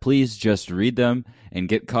 Zach, please just read them and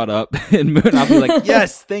get caught up. And I'll be like,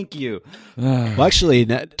 yes, thank you. Well, actually,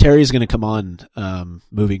 Terry's going to come on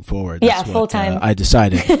moving forward. Yeah, That's full what, time. I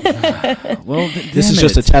decided. Well, This is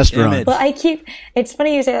just a test run. Well, it's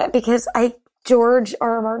funny you say that because George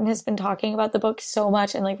R.R. Martin has been talking about the book so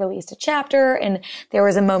much and released a chapter. And there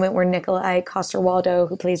was a moment where Nikolai Coster-Waldau,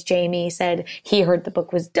 who plays Jamie, said he heard the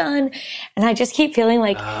book was done. And I just keep feeling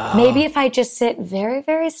like maybe if I just sit very,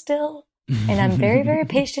 very still and I'm very, very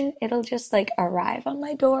patient, it'll just arrive on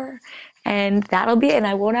my door and that'll be it. And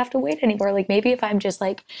I won't have to wait anymore. Maybe if I'm just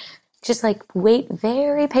wait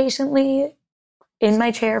very patiently in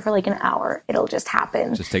my chair for an hour, it'll just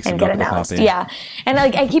happen. Just take and some get milk announced. coffee. Yeah. And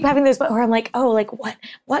I keep having this where I'm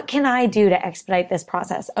what can I do to expedite this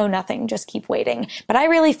process? Oh, nothing. Just keep waiting. But I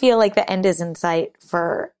really feel like the end is in sight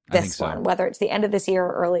for this one, whether it's the end of this year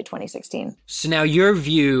or early 2016. So now your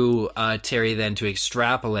view, Terry, then to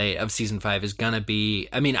extrapolate of season 5 is going to be,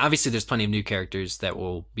 I mean, obviously there's plenty of new characters that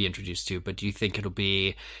we'll be introduced to, but do you think it'll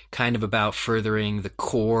be kind of about furthering the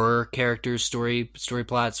core characters' story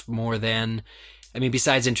plots more than, I mean,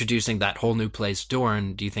 besides introducing that whole new place,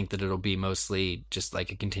 Dorne, do you think that it'll be mostly just a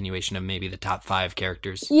continuation of maybe the top 5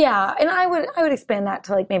 characters? Yeah, and I would expand that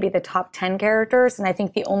to maybe the top 10 characters. And I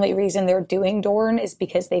think the only reason they're doing Dorne is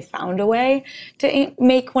because they found a way to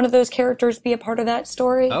make one of those characters be a part of that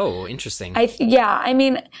story. Oh, interesting. I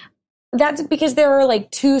mean, that's because there are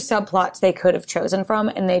 2 subplots they could have chosen from,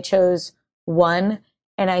 and they chose one.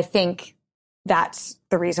 And I think that's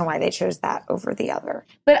the reason why they chose that over the other.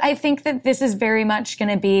 But I think that this is very much going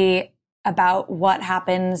to be about what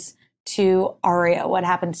happens to Arya, what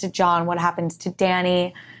happens to Jon, what happens to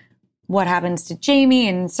Dany, what happens to Jaime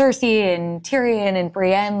and Cersei and Tyrion and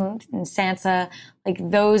Brienne and Sansa, like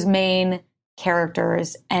those main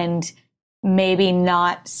characters, and maybe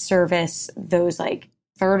not service those like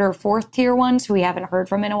third or fourth tier ones who we haven't heard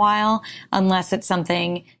from in a while, unless it's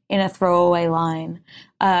something in a throwaway line.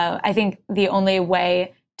 I think the only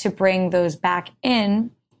way to bring those back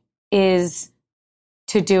in is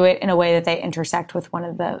to do it in a way that they intersect with one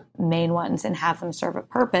of the main ones and have them serve a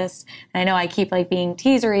purpose. And I know I keep like being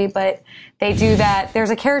teasery, but they do that. There's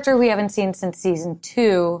a character we haven't seen since season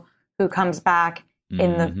 2 who comes back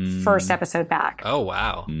in the first episode back. Oh,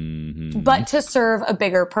 wow. But to serve a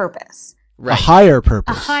bigger purpose. Right. A higher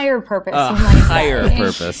purpose. A higher purpose. A higher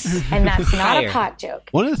purpose. And that's not a pot joke.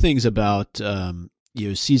 One of the things about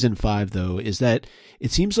season 5, though, is that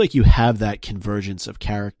it seems like you have that convergence of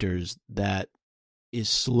characters that is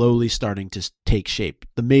slowly starting to take shape.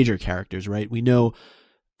 The major characters, right? We know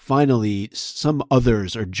finally some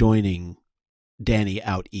others are joining Dany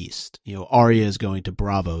out east. Arya is going to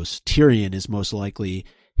Braavos. Tyrion is most likely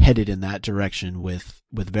headed in that direction with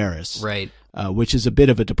Varys, right? Which is a bit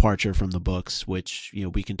of a departure from the books, which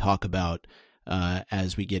we can talk about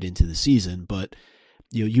as we get into the season. But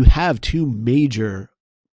you have two major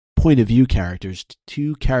point of view characters,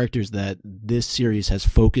 two characters that this series has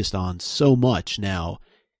focused on so much now,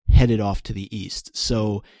 headed off to the east.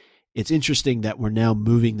 So it's interesting that we're now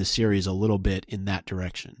moving the series a little bit in that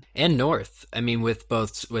direction. And north. I mean, with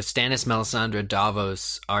Stannis, Melisandre,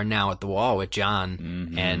 Davos are now at the wall with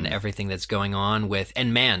Jon and everything that's going on with,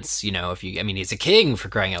 and Mance, he's a king for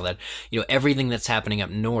crying out loud. Everything that's happening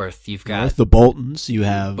up north, you've got the Boltons, you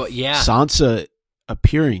have Sansa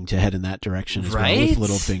appearing to head in that direction as well with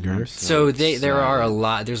Littlefinger. So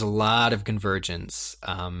there's a lot of convergence,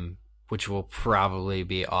 which will probably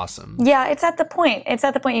be awesome. Yeah, it's at the point.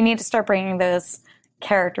 You need to start bringing those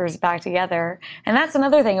characters back together. And that's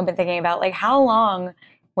another thing I've been thinking about. Like, how long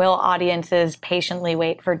will audiences patiently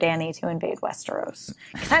wait for Dany to invade Westeros?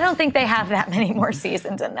 Because I don't think they have that many more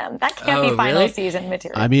seasons in them. That can't be final season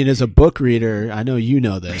material. I mean, as a book reader, I know you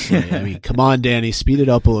know this. Come on, Dany, speed it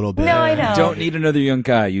up a little bit. No, I know. You don't need another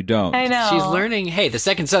Yunkai. You don't. I know. She's learning, hey, the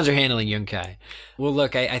second sons are handling Yunkai. Well,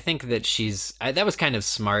 look, I think that that was kind of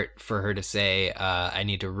smart for her to say, I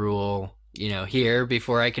need to rule here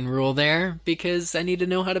before I can rule there, because I need to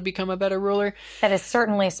know how to become a better ruler. That is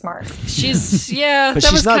certainly smart. But she's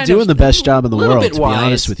not doing the best job in the world, to be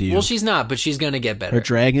honest with you. Well, she's not, but she's going to get better. Her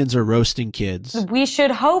dragons are roasting kids. We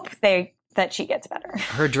should hope that she gets better.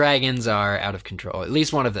 Her dragons are out of control. At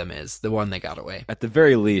least one of them is, the one that got away. At the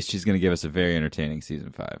very least, she's going to give us a very entertaining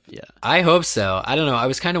season 5. Yeah. I hope so. I don't know. I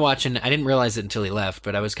was kind of watching, I didn't realize it until he left,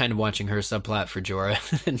 but I was kind of watching her subplot for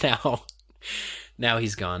Jorah. And now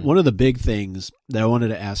he's gone. One of the big things that I wanted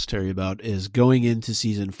to ask Terry about is going into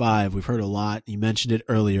season 5. We've heard a lot. You mentioned it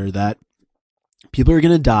earlier that people are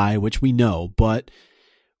going to die, which we know, but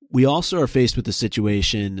we also are faced with a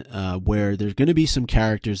situation where there's going to be some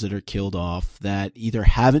characters that are killed off that either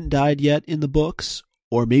haven't died yet in the books,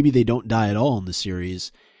 or maybe they don't die at all in the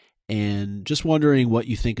series. And just wondering what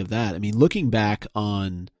you think of that. I mean, looking back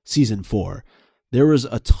on season 4, there was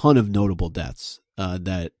a ton of notable deaths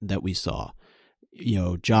that we saw.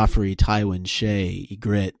 Joffrey, Tywin, Shay,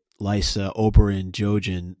 Ygritte, Lysa, Oberyn,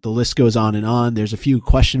 Jojen. The list goes on and on. There's a few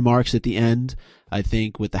question marks at the end, I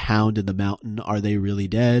think, with the Hound and the Mountain. Are they really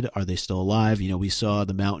dead? Are they still alive? We saw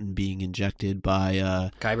the Mountain being injected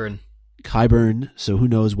by Qyburn, so who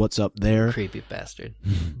knows what's up there. Creepy bastard.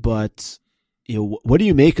 But, what do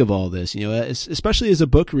you make of all this? Especially as a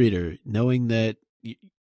book reader, knowing that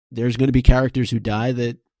there's going to be characters who die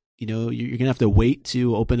that you're going to have to wait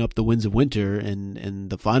to open up the Winds of Winter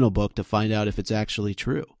and the final book to find out if it's actually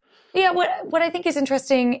true. Yeah, what I think is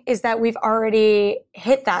interesting is that we've already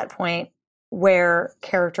hit that point where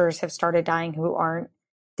characters have started dying who aren't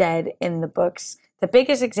dead in the books. The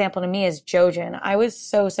biggest example to me is Jojen. I was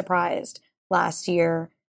so surprised last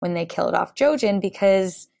year when they killed off Jojen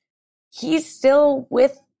because he's still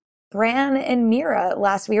with Bran and Mira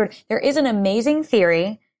last we heard. There is an amazing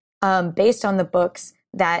theory based on the books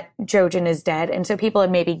that Jojen is dead. And so people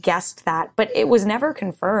had maybe guessed that, but it was never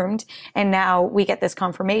confirmed. And now we get this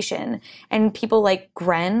confirmation. And people like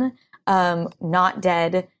Gren, not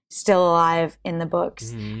dead, still alive in the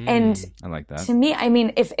books. And I like that. To me, I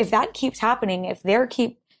mean, if that keeps happening, if they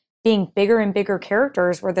keep being bigger and bigger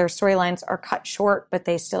characters where their storylines are cut short, but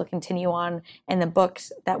they still continue on in the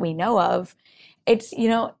books that we know of, it's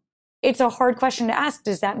a hard question to ask.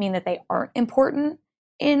 Does that mean that they aren't important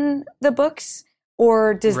in the books?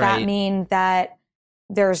 Or does Right. that mean that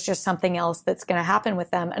there's just something else that's going to happen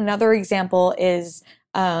with them? Another example is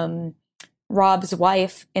Rob's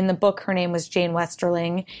wife. In the book, her name was Jane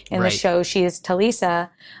Westerling. In Right. the show, she is Talisa.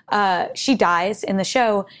 She dies in the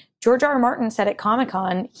show. George R. R. Martin said at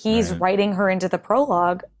Comic-Con, he's Right. writing her into the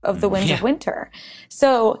prologue of The Winds of Yeah. Winter.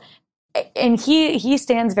 So, and he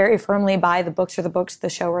stands very firmly by the books are the books, the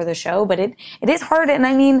show are the show, but it is hard. And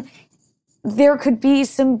I mean, there could be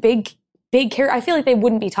some big characters. I feel like they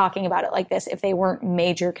wouldn't be talking about it like this if they weren't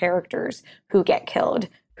major characters who get killed,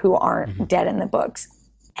 who aren't dead in the books.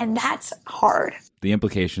 And that's hard. The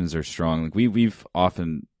implications are strong. Like we've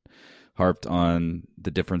often harped on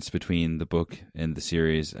the difference between the book and the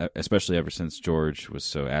series, especially ever since George was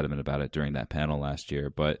so adamant about it during that panel last year.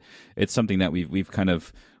 But it's something that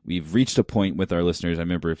we've reached a point with our listeners. I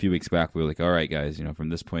remember a few weeks back we were like, all right, guys, from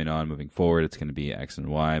this point on, moving forward, it's going to be X and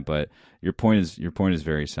Y. But your point is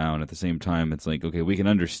very sound. At the same time, it's like, okay, we can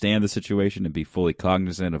understand the situation and be fully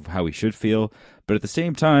cognizant of how we should feel, but at the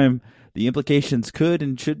same time, the implications could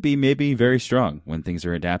and should be maybe very strong when things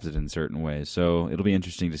are adapted in certain ways. So it'll be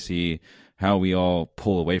interesting to see how we all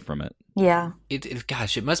pull away from it. Yeah.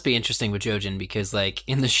 Gosh, it must be interesting with Jojen because, like,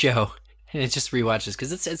 in the show, and it just rewatches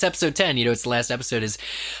because it's episode 10. It's the last episode. Is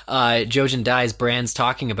Jojen dies. Bran's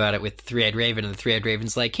talking about it with the Three-Eyed Raven, and the Three-Eyed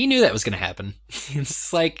Raven's like, he knew that was going to happen.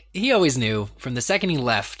 It's like he always knew from the second he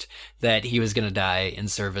left that he was going to die in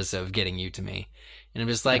service of getting you to me. And I'm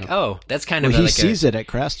just like, oh, that's kind of he like sees it at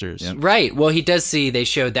Craster's. Yep. Right. Well, he does see. They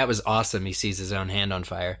showed that was awesome. He sees his own hand on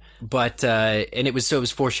fire, but and it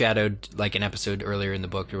was foreshadowed like an episode earlier in the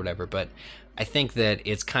book or whatever. But I think that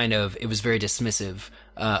it was very dismissive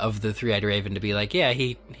of the Three-Eyed Raven to be like, yeah,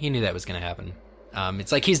 he knew that was going to happen.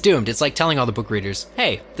 It's like he's doomed. It's like telling all the book readers,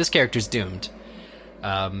 hey, this character's doomed.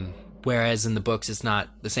 Whereas in the books, it's not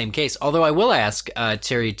the same case. Although I will ask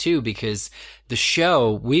Terry too, because the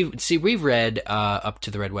show we've read up to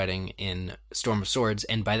the Red Wedding in Storm of Swords,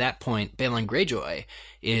 and by that point, Balon Greyjoy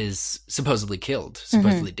is supposedly killed,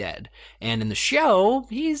 supposedly dead, and in the show,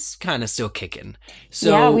 he's kind of still kicking. So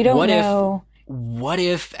yeah, we don't know. What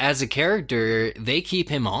if, as a character, they keep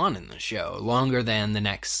him on in the show longer than the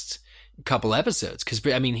next couple episodes? Because,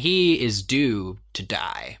 I mean, he is due to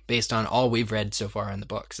die based on all we've read so far in the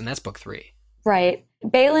books, and that's book 3. Right.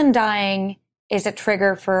 Balon dying is a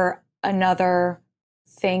trigger for another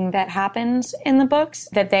thing that happens in the books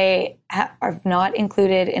that they are not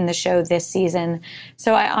included in the show this season.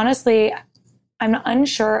 So I'm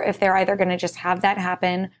unsure if they're either going to just have that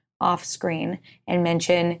happen off screen and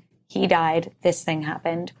mention he died, this thing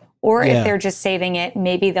happened, or if they're just saving it,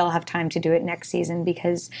 maybe they'll have time to do it next season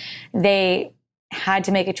because they had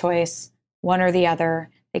to make a choice, one or the other.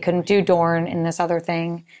 They couldn't do Dorne in this other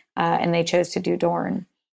thing, and they chose to do Dorne.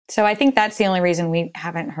 So I think that's the only reason we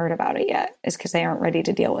haven't heard about it yet, is because they aren't ready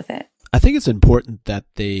to deal with it. I think it's important that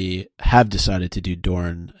they have decided to do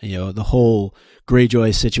Dorne. The whole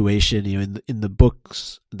Greyjoy situation, in the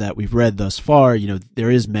books that we've read thus far,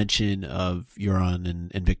 there is mention of Euron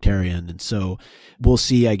and Victarion. And so we'll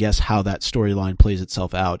see, I guess, how that storyline plays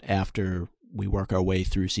itself out after we work our way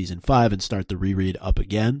through season 5 and start the reread up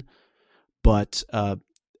again. But,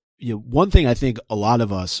 one thing I think a lot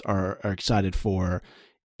of us are excited for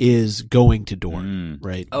is going to Dorne,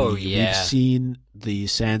 right? Oh, We've seen the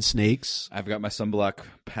Sand Snakes. I've got my sunblock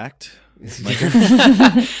packed.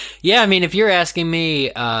 Yeah, I mean, if you're asking me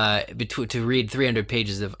to read 300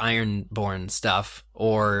 pages of Ironborn stuff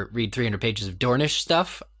or read 300 pages of Dornish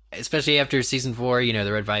stuff, especially after season 4,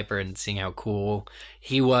 the Red Viper, and seeing how cool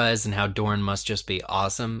he was and how Dorne must just be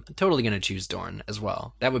awesome, I'm totally going to choose Dorne as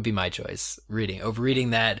well. That would be my choice, reading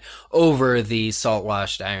that over the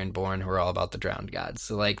salt-washed Ironborn who are all about the drowned gods.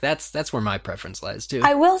 So, like, that's where my preference lies, too.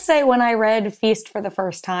 I will say, when I read Feast for the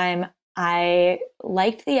first time, I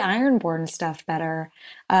liked the Ironborn stuff better.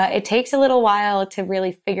 It takes a little while to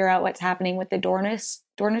really figure out what's happening with the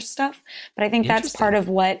Dornish stuff, but I think that's part of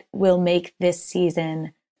what will make this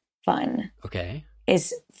season fun. Okay.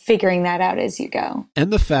 Is figuring that out as you go.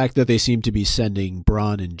 And the fact that they seem to be sending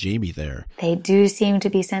Bronn and Jaime there. They do seem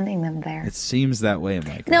to be sending them there. It seems that way,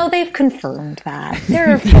 Mike. No, they've confirmed that.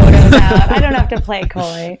 There are photos out. I don't have to play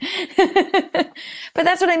coy. But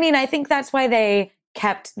that's what I mean. I think that's why they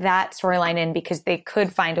kept that storyline in, because they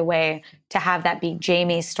could find a way to have that be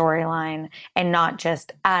Jaime's storyline and not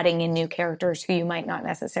just adding in new characters who you might not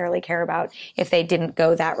necessarily care about if they didn't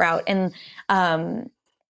go that route.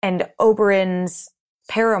 And Oberyn's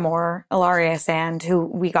paramour, Ilaria Sand, who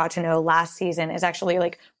we got to know last season, is actually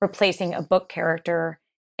like replacing a book character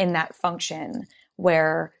in that function,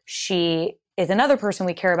 where she is another person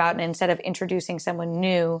we care about. And instead of introducing someone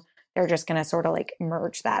new they're just going to sort of like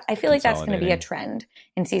merge that. I feel like that's going to be a trend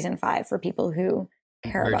in season 5 I feel like that's going to be a trend in season 5 for people who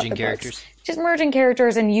care about the characters. Books. Just merging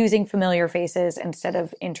characters and using familiar faces instead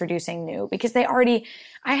of introducing new, because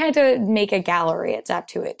I had to make a gallery at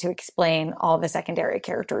Zaptuit to explain all the secondary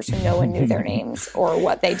characters who no one knew their names or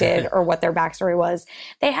what they did or what their backstory was.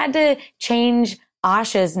 They had to change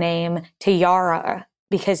Asha's name to Yara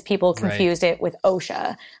because people confused it with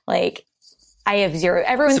Osha. Like, I have zero.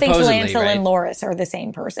 Everyone thinks Lancel and Loras are the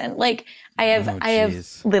same person. Like, I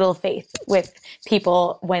have little faith with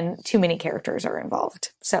people when too many characters are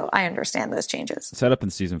involved. So I understand those changes. Set up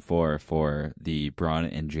in season 4 for the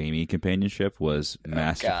Bronn and Jaime companionship was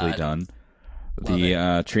masterfully done.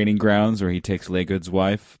 The training grounds where he takes Lagood's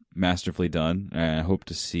wife, masterfully done. And I hope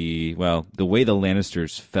to see, the way the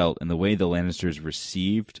Lannisters felt and the way the Lannisters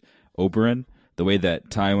received Oberyn. The way that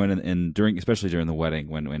Tywin and especially during the wedding,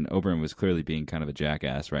 when Oberyn was clearly being kind of a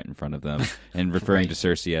jackass right in front of them and referring to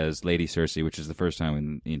Cersei as Lady Cersei, which is the first time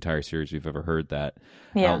in the entire series we've ever heard that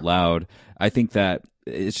out loud. I think that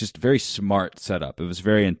it's just very smart setup. It was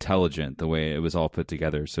very intelligent the way it was all put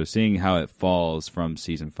together. So seeing how it falls from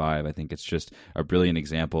season 5, I think it's just a brilliant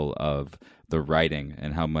example of the writing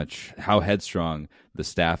and how headstrong the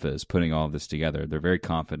staff is putting all of this together. They're very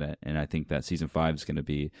confident, and I think that season 5 is going to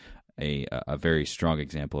be a very strong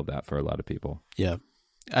example of that for a lot of people. Yeah.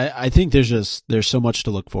 I think there's so much to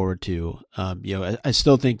look forward to. I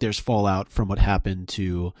still think there's fallout from what happened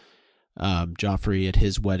to Joffrey at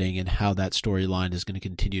his wedding and how that storyline is going to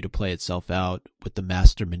continue to play itself out with the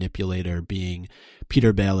master manipulator being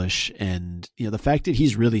Peter Baelish. And, the fact that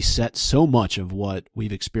he's really set so much of what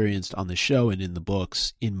we've experienced on the show and in the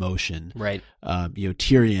books in motion. Right.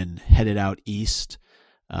 Tyrion headed out east.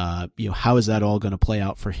 How is that all going to play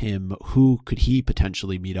out for him? Who could he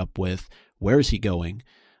potentially meet up with? Where is he going?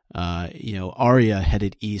 Arya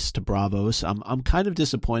headed east to Braavos. I'm kind of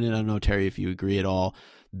disappointed. I don't know, Terry, if you agree at all,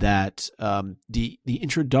 that the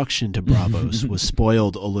introduction to Braavos was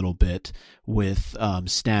spoiled a little bit with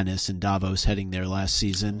Stannis and Davos heading there last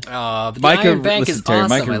season. But Micah, Iron Bank is awesome.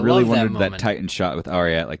 Micah really wanted that Titan shot with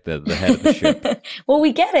Arya at like the head of the ship. Well,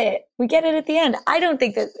 we get it. We get it at the end. I don't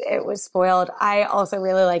think that it was spoiled. I also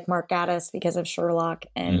really like Mark Gatiss because of Sherlock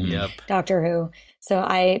and Doctor Who. So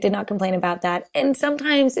I did not complain about that. And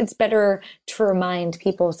sometimes it's better to remind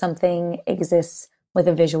people something exists with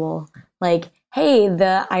a visual. Like, hey,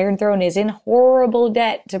 the Iron Throne is in horrible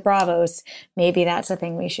debt to Braavos. Maybe that's a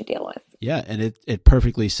thing we should deal with. Yeah, and it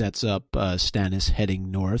perfectly sets up Stannis heading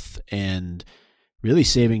north and really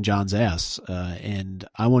saving Jon's ass. And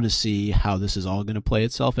I want to see how this is all going to play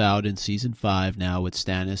itself out in season 5 now with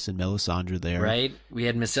Stannis and Melisandre there. Right. We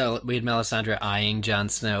had Melisandre eyeing Jon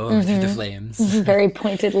Snow through the flames. Very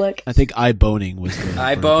pointed look. I think eye boning was the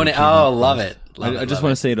eye boning. Oh, love it. I just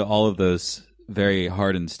want to say to all of those very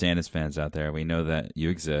hardened Stannis fans out there, we know that you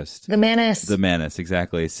exist. The Manus,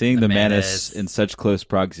 exactly. Seeing the Manus in such close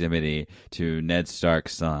proximity to Ned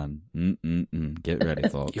Stark's son. Get ready,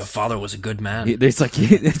 folks. Your father was a good man. I just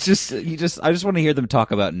want to hear them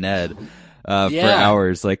talk about Ned for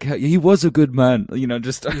hours. Like, he was a good man.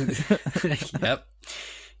 Yep.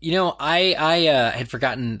 I had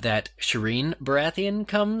forgotten that Shireen Baratheon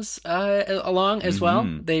comes along as well.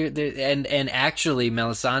 And actually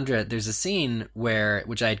Melisandre, there's a scene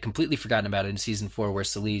which I had completely forgotten about in season 4, where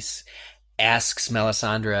Selyse asks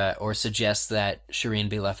Melisandre or suggests that Shireen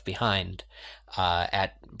be left behind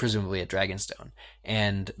presumably at Dragonstone.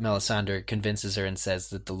 And Melisandre convinces her and says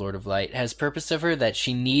that the Lord of Light has purpose of her, that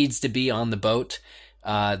she needs to be on the boat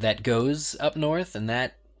that goes up north, and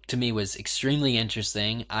that to me was extremely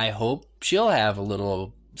interesting. I hope she'll have a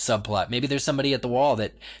little subplot. Maybe there's somebody at the wall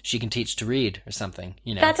that she can teach to read or something.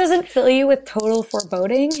 That doesn't fill you with total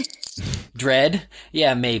foreboding? Dread?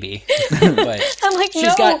 Yeah, maybe. But I'm like,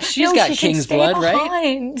 she's got King's blood,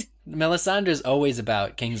 behind. Right? Melisandre's always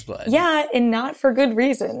about King's blood. Yeah, and not for good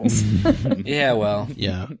reasons. Yeah, well.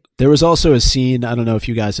 Yeah. There was also a scene, I don't know if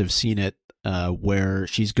you guys have seen it, where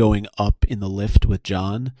she's going up in the lift with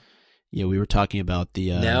Jon. We were talking about the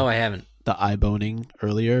no, I haven't. The eye boning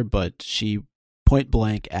earlier, but she point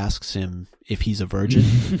blank asks him if he's a virgin,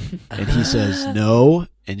 and he says no,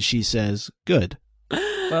 and she says good.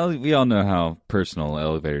 Well, we all know how personal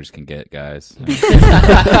elevators can get, guys.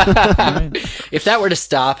 If that were to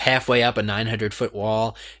stop halfway up a 900-foot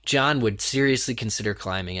wall, Jon would seriously consider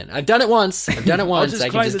climbing it. I've done it once. I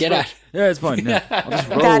can just get out. Yeah, it's fine. Yeah. I'll just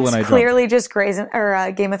roll That's when I clearly just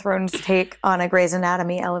Game of Thrones take on a Grey's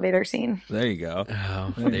Anatomy elevator scene. There you go.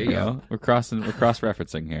 Oh, there you go. We're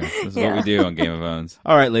cross-referencing here. This is what we do on Game of Thrones.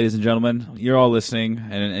 All right, ladies and gentlemen, you're all listening,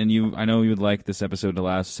 and you. I know you would like this episode to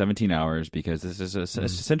last 17 hours because this is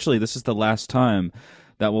essentially the last time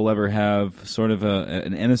that will ever have sort of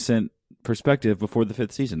an innocent perspective before the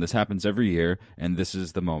 5th season. This happens every year, and this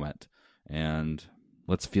is the moment. And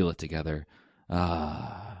let's feel it together.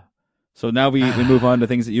 So now we move on to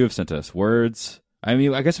things that you have sent us. Words. I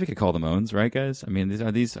mean, I guess we could call them owns, right, guys? I mean,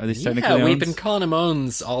 are these technically owns? Yeah, we've been calling them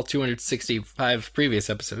owns all 265 previous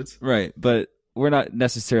episodes. Right, but we're not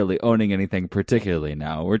necessarily owning anything particularly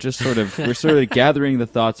now. We're just sort of gathering the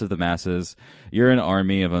thoughts of the masses. You're an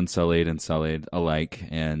army of Unsullied and Sullied alike,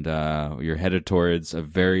 and you're headed towards a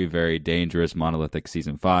very, very dangerous monolithic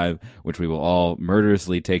season 5, which we will all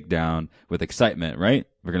murderously take down with excitement, right?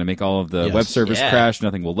 We're going to make all of the web servers crash.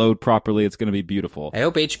 Nothing will load properly. It's going to be beautiful. I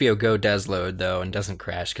hope HBO Go does load, though, and doesn't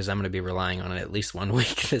crash, because I'm going to be relying on it at least 1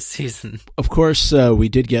 week this season. Of course, we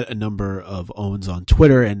did get a number of owns on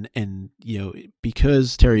Twitter, and you know,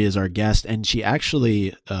 because Terry is our guest, and she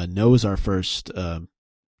actually knows our first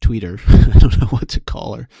tweeter. I don't know what to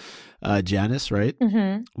call her. Janice, right?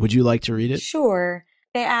 Mm-hmm. Would you like to read it? Sure.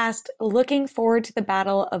 They asked, looking forward to the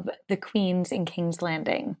Battle of the Queens in King's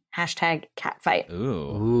Landing. #catfight.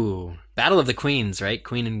 Ooh. Battle of the Queens, right?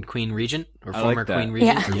 Queen and Queen Regent? Or former that. Queen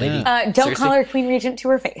Regent? Yeah. Or lady? Don't Seriously? call her Queen Regent to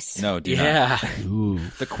her face. No, do not. Yeah. Ooh.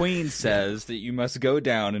 The queen says that you must go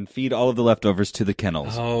down and feed all of the leftovers to the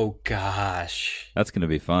kennels. Oh, gosh. That's going to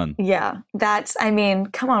be fun. Yeah,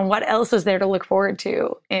 come on, what else is there to look forward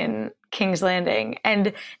to in King's Landing?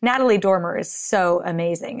 And Natalie Dormer is so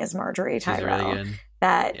amazing as Marjorie She's Tyrell. really good.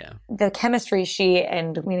 That the chemistry she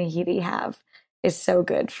and Lena Headey have is so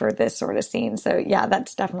good for this sort of scene. So yeah,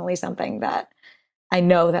 that's definitely something that I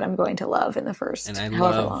know that I'm going to love in the first And I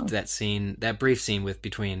however loved long. that scene, that brief scene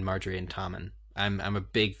between Marjorie and Tommen. I'm a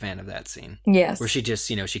big fan of that scene. Yes. Where she just,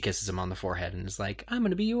 she kisses him on the forehead and is like, I'm going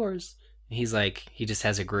to be yours. And he's like, he just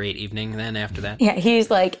has a great evening then after that. Yeah, he's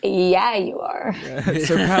like, yeah, you are.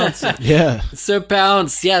 Sir Pounce. Yeah. Sir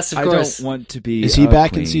Pounce, yes, of course. I don't want to be. Is he a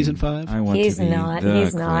back in queen. season 5? I want He's to be not. the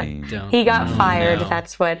He's not. queen. Don't. He got Oh, fired. no.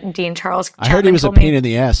 That's what Dean Charles I heard he was a told me. pain in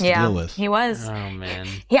the ass to Yeah, deal with. he was. Oh, man.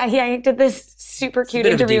 Yeah, I did this super cute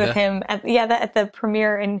bit of a interview diva. with him at the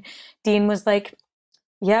premiere, and Dean was like,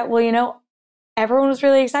 yeah, well, everyone was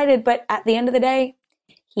really excited, but at the end of the day,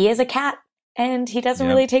 he is a cat, and he doesn't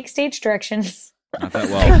really take stage directions. Not that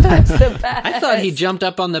well. That's the best. I thought he jumped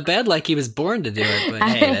up on the bed like he was born to do it, but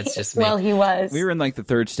hey, that's just me. Well, he was. We were in like the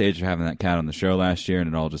 3rd stage of having that cat on the show last year, and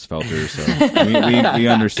it all just fell through. So we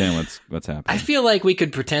understand what's happening. I feel like we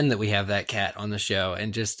could pretend that we have that cat on the show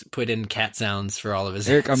and just put in cat sounds for all of his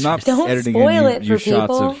Eric, I'm not Don't editing spoil in it you for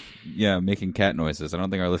shots people. of making cat noises. I don't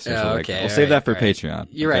think our listeners Oh, will like okay, that. We'll all save right, that for all right. Patreon.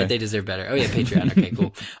 You're okay? right, they deserve better. Oh yeah, Patreon. Okay,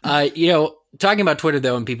 cool. Talking about Twitter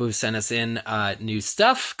though, and people who sent us in new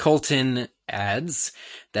stuff, Colton adds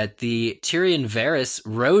that the Tyrion Varys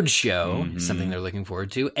Roadshow is something they're looking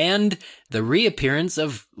forward to, and the reappearance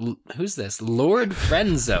of who's this? Lord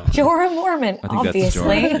Friendzone. Jorah Mormont, I think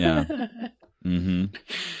obviously. that's Jorah. Yeah.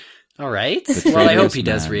 Mm-hmm. All right. The Well, I hope traitorous he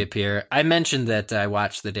does man. reappear. I mentioned that I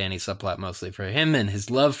watched the Dany subplot mostly for him and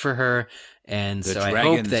his love for her, and The so I hope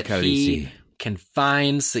dragon's that Khaleesi. he can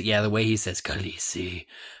find. So yeah, the way he says Khaleesi.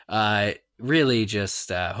 Really,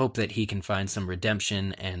 just hope that he can find some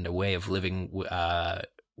redemption and a way of living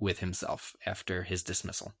with himself after his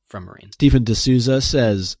dismissal from Marine. Stephen D'Souza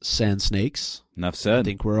says Sand Snakes. Enough I said.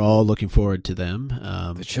 think we're all looking forward to them.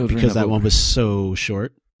 The children because of that one Oberyn. was so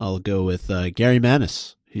short. I'll go with Gary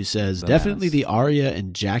Manis, who says, The definitely Manis. the Arya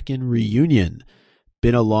and Jaqen reunion.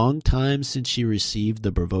 Been a long time since she received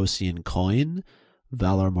the Bravosian coin.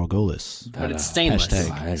 Valar Morghulis. But it's stainless,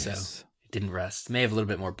 Hashtag. so it didn't rust. May have a little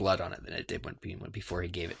bit more blood on it than it did when before he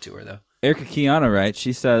gave it to her, though. Erica Kiana, right?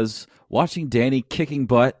 She says, watching Dany kicking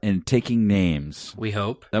butt and taking names. We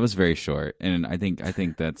hope. That was very short, and I think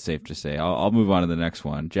that's safe to say. I'll move on to the next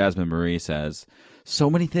one. Jasmine Marie says, so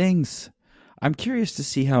many things. I'm curious to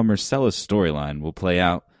see how Myrcella's storyline will play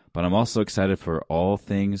out, but I'm also excited for all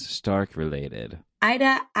things Stark related.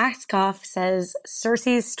 Ida Askoff says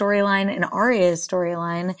Cersei's storyline and Arya's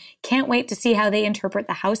storyline. Can't wait to see how they interpret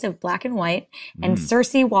the House of Black and White, and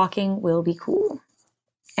Cersei walking will be cool.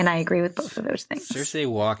 And I agree with both of those things. Cersei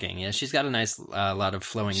walking. Yeah, she's got a nice lot of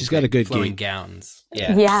flowing. She's got a good flowing gait. gowns.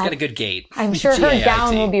 Yeah, Yeah. she's got a good gait. I'm sure her G-A-I-T.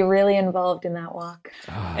 gown will be really involved in that walk.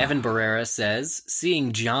 Evan Barrera says,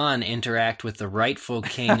 seeing Jon interact with the rightful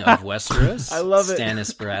king of Westeros, I love it.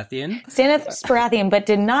 Stannis Baratheon. Stannis Baratheon, but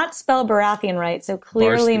did not spell Baratheon right, so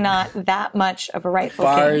clearly Barstein. not that much of a rightful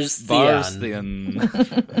king. Bars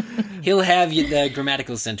Barstheon. He'll have the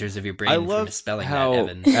grammatical centers of your brain I for love misspelling how that,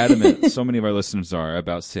 Evan. adamant so many of our listeners are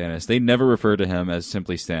about Stannis. They never refer to him as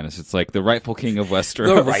simply Stannis. It's like the rightful king of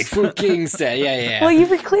Westeros. The rightful king said, yeah. Well, you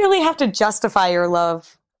would clearly have to justify your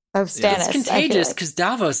love of Stannis. It's I feel contagious like. because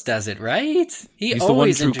Davos does it, right? He He's the one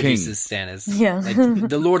always true king. introduces Stannis. Yeah. Like,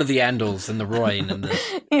 the Lord of the Andals and the Royne and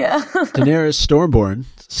the... Yeah. Daenerys Stormborn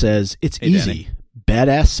says it's Hey, easy.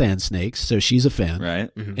 Badass sand snakes, so she's a fan. Right?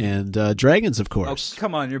 And dragons, of Oh, course.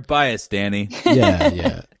 come on, you're biased, Danny.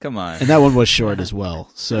 Yeah. Come on. And that one was short as well.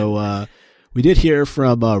 So we did hear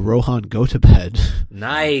from Rohan Gotobed,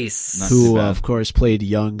 Nice. Not too who, bad. of course, played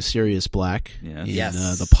young Sirius Black Yes. in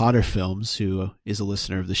Yes. the Potter films, who is a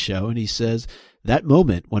listener of the show. And he says, that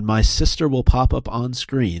moment when my sister will pop up on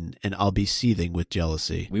screen and I'll be seething with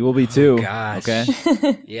jealousy. We will be too. gosh.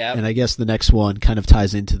 Okay. Yeah. And I guess the next one kind of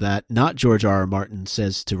ties into that. Not George R. R. Martin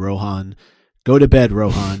says to Rohan, go to bed,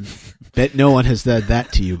 Rohan. Bet no one has said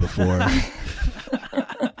that to you before.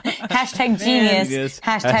 Hashtag genius. Genius.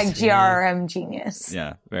 Hashtag GRM genius.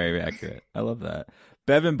 Yeah, very accurate. I love that.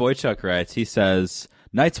 Bevan Boychuk writes, he says,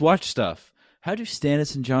 Night's Watch stuff. How do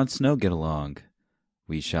Stannis and Jon Snow get along?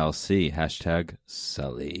 We shall see. Hashtag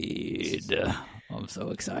sullied. I'm so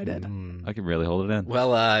excited. I can really hold it in. Well,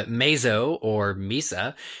 Mazo, or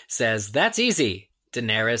Misa, says, that's easy.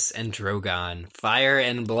 Daenerys and Drogon. Fire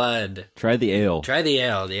and blood. Try the ale. Try the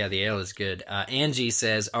ale. Yeah, the ale is good. Angie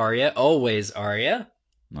says, Arya. Always Arya.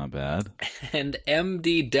 Not bad. And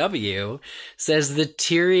MDW says the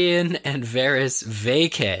Tyrion and Varys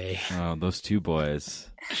vacay. Oh, those two boys.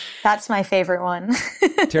 That's my favorite one.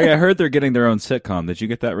 Terry, I heard they're getting their own sitcom. Did you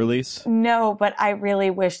get that release? No, but I really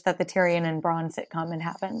wish that the Tyrion and Bronn sitcom had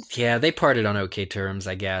happened. Yeah, they parted on okay terms,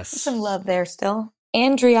 I guess. Some love there still.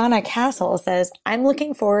 Andriana Castle says, I'm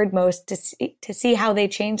looking forward most to see how they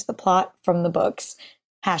change the plot from the books.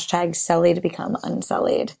 Hashtag Sully to become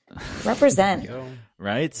unsullied. Represent.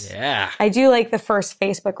 Right? Yeah. I do like the first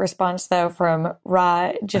Facebook response, though, from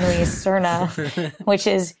Ra Genoese Cerna, which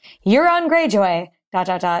is, you're on Greyjoy. ...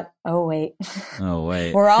 Oh, wait. Oh,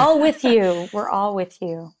 wait. We're all with you. We're all with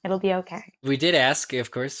you. It'll be okay. We did ask,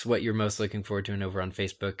 of course, what you're most looking forward to, and over on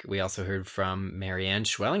Facebook, we also heard from Marianne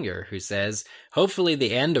Schwellinger, who says, hopefully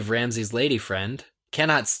the end of Ramsay's lady friend.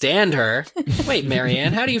 Cannot stand her. Wait,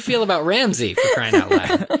 Marianne, how do you feel about Ramsay, for crying out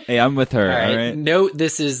loud? Hey, I'm with her, all right? Note,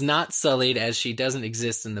 this is not sullied, as she doesn't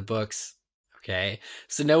exist in the books. Okay?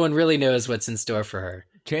 So no one really knows what's in store for her.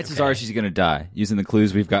 Chances are she's going to die, using the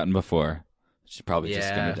clues we've gotten before. She's probably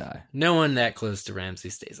just going to die. No one that close to Ramsay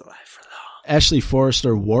stays alive for long. Ashley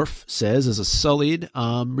Forrester Worf says, as a Sullied,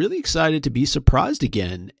 I'm really excited to be surprised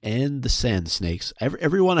again. And the Sand Snakes.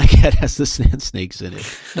 Everyone I get has the Sand Snakes in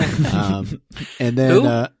it. And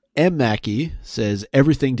then M. Mackey says,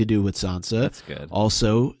 everything to do with Sansa. That's good.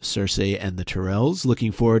 Also, Cersei and the Tyrells.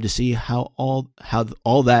 Looking forward to see how all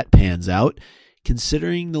that pans out,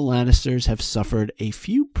 considering the Lannisters have suffered a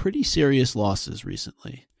few pretty serious losses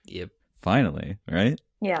recently. Yep. Finally, right?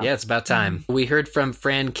 Yeah. Yeah, it's about time. We heard from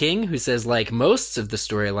Fran King, who says, like most of the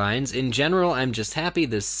storylines, in general, I'm just happy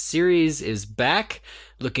this series is back.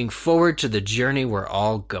 Looking forward to the journey we're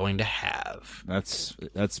all going to have. That's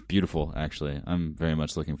beautiful, actually. I'm very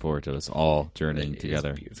much looking forward to us all journeying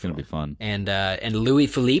together. It's going to be fun. And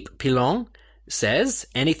Louis-Philippe Pilon says,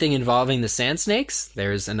 anything involving the Sand Snakes,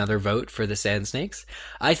 there's another vote for the Sand Snakes.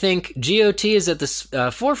 I think GOT is at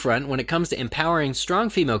the forefront when it comes to empowering strong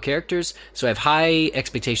female characters, so I have high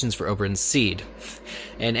expectations for Oberyn's Seed.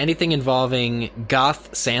 And anything involving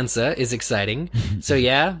goth Sansa is exciting. So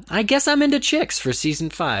yeah, I guess I'm into chicks for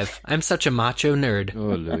season 5. I'm such a macho nerd.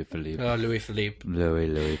 Oh, Louis-Philippe. Oh, Louis-Philippe.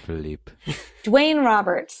 Louis-Philippe. Dwayne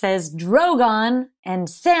Roberts says, Drogon and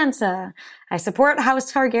Sansa. I support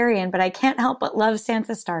House Targaryen, but I can't help but love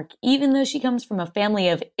Sansa Stark, even though she comes from a family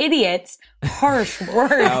of idiots. Harsh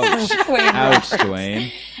words. Ouch. From Dwayne Ouch, Roberts.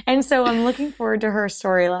 Dwayne. And so I'm looking forward to her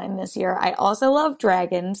storyline this year. I also love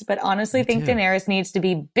dragons, but honestly think Daenerys needs to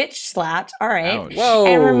be bitch slapped. All right. Ouch. Whoa.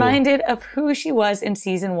 And reminded of who she was in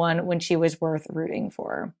season 1 when she was worth rooting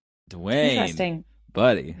for. Dwayne. Interesting.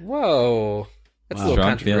 Buddy. Whoa. That's a little Strong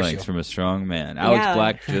controversial. feelings from a strong man. Alex Yeah.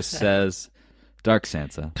 Black just says, Dark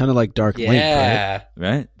Sansa. Kind of like Dark Link, right? Yeah.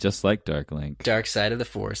 Right? Just like Dark Link. Dark side of the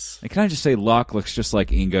Force. And can I just say, Locke looks just like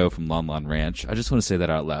Ingo from Lon Lon Ranch? I just want to say that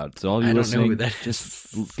out loud. So all you I don't know listening, who that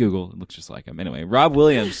just Google. It looks just like him. Anyway, Rob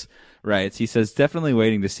Williams writes, he says, definitely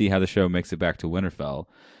waiting to see how the show makes it back to Winterfell.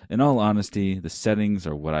 In all honesty, the settings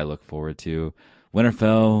are what I look forward to.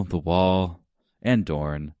 Winterfell, The Wall, and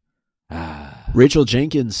Dorne. Rachel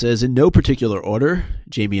Jenkins says, in no particular order,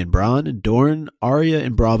 Jaime and Bronn, Dorne, Arya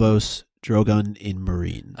and Braavos, Drogon in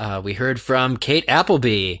Marine. We heard from Kate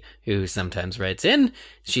Appleby, who sometimes writes in.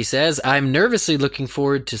 She says, I'm nervously looking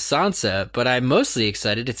forward to Sansa, but I'm mostly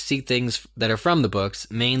excited to see things that are from the books,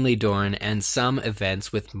 mainly Dorne, and some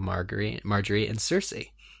events with Marjorie and Cersei.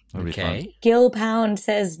 That'll be fun. Okay. Gil Pound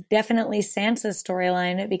says definitely Sansa's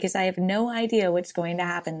storyline because I have no idea what's going to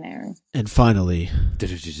happen there. And finally,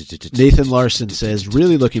 Nathan Larson says,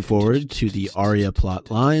 really looking forward to the Arya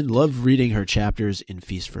plot line. Love reading her chapters in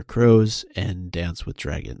Feast for Crows and Dance with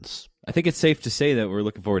Dragons. I think it's safe to say that we're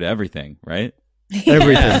looking forward to everything, right?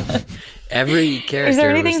 Everything. Every Is character there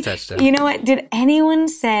anything? was touched on. You know what? Did anyone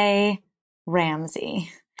say Ramsay?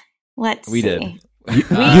 Let's We see. did. You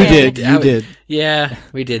did. did. You did. Yeah,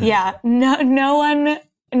 we did. Yeah, no one,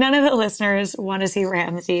 none of the listeners want to see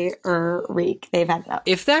Ramsay or Reek. They've had that.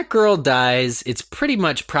 If that girl dies, it's pretty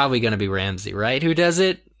much probably going to be Ramsay, right? Who does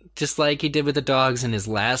it? Just like he did with the dogs in his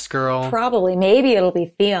last girl. Probably, maybe it'll be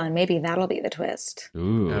Theon. Maybe that'll be the twist.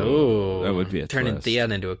 Ooh, Oh, that would be a turning twist.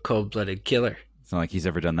 Theon into a cold-blooded killer. It's not like he's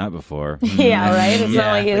ever done that before. Yeah, right. It's not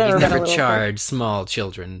like he's like ever he's been a never little charred small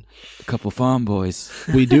children. A couple farm boys.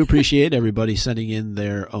 We do appreciate everybody sending in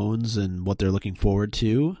their owns and what they're looking forward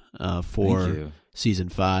to Thank for you. season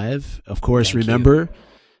 5. Of course, Thank remember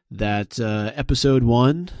that episode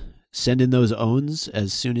 1, send in those owns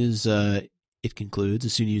as soon as it concludes,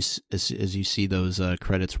 as soon as you see those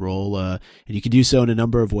credits roll. And you can do so in a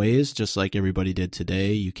number of ways, just like everybody did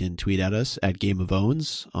today. You can tweet at us at Game of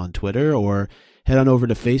Owns on Twitter, or head on over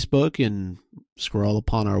to Facebook and scroll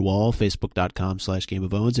upon our wall, facebook.com/Game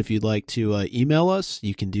of Owns. If you'd like to email us,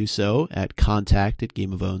 you can do so at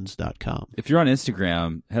contact@gameofowns.com. If you're on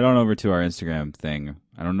Instagram, head on over to our Instagram thing.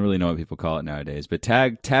 I don't really know what people call it nowadays, but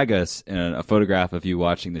tag us in a photograph of you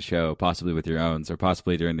watching the show, possibly with your owns, or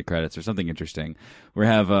possibly during the credits, or something interesting. We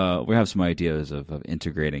have some ideas of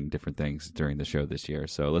integrating different things during the show this year.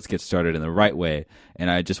 So let's get started in the right way.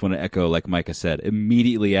 And I just want to echo, like Micah said,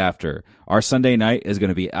 immediately after, our Sunday night is going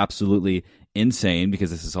to be absolutely insane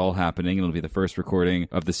because this is all happening. It'll be the first recording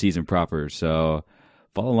of the season proper. So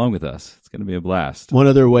follow along with us. It's going to be a blast. One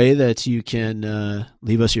other way that you can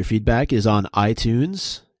leave us your feedback is on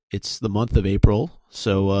iTunes. It's the month of April,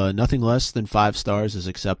 so nothing less than 5 stars is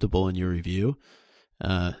acceptable in your review.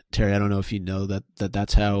 Terry, I don't know if you know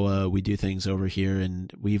that's how we do things over here,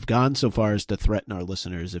 and we've gone so far as to threaten our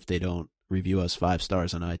listeners if they don't review us 5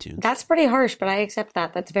 stars on iTunes. That's pretty harsh, but I accept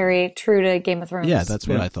that. That's very true to Game of Thrones. Yeah, that's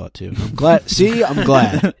what I thought too. I'm glad. See, I'm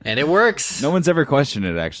glad. And it works. No one's ever questioned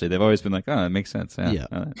it, actually. They've always been like, oh, that makes sense. Yeah.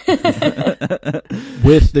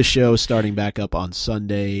 With the show starting back up on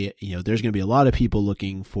Sunday, there's going to be a lot of people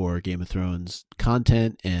looking for Game of Thrones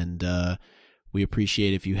content, and we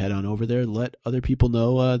appreciate if you head on over there and let other people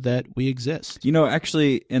know that we exist.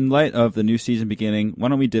 Actually, in light of the new season beginning, why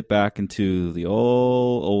don't we dip back into the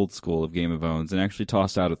old school of Game of Owns and actually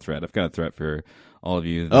toss out a threat? I've got a threat for all of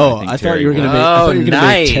you. I thought you were going to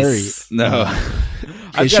make Terry. No.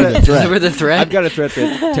 Issue the threat. Deliver the threat. I've got a threat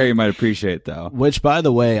that Terry might appreciate, though. Which, by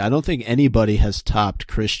the way, I don't think anybody has topped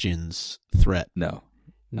Christian's threat. No.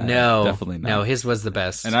 No, definitely not. No, his was the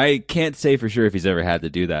best. And I can't say for sure if he's ever had to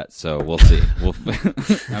do that, so we'll see.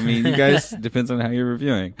 I mean, you guys, depends on how you're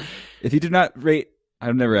reviewing. If you do not rate,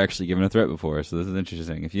 I've never actually given a threat before, so this is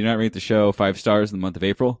interesting. If you do not rate the show 5 stars in the month of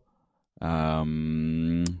April, I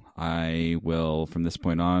will, from this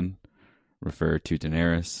point on, refer to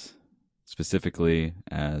Daenerys specifically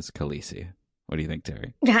as Khaleesi. What do you think,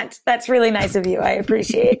 Terry? That's really nice of you. I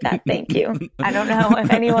appreciate that. Thank you. I don't know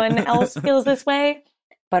if anyone else feels this way,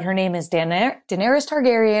 but her name is Daenerys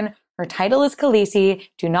Targaryen. Her title is Khaleesi.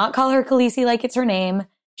 Do not call her Khaleesi like it's her name.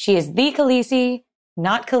 She is the Khaleesi,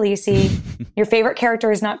 not Khaleesi. Your favorite character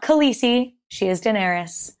is not Khaleesi. She is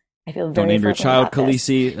Daenerys. I feel very Don't name your child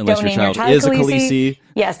Khaleesi unless your child is a Khaleesi.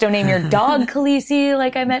 Yes, don't name your dog Khaleesi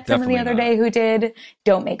like I met someone the other day who did.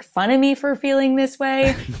 Don't make fun of me for feeling this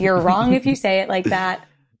way. You're wrong if you say it like that.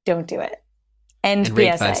 Don't do it. And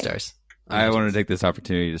rate PSA. 5 stars. I want to take this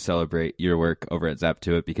opportunity to celebrate your work over at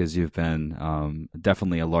Zap2It because you've been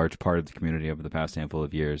definitely a large part of the community over the past handful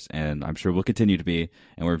of years, and I'm sure will continue to be.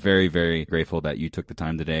 And we're very, very grateful that you took the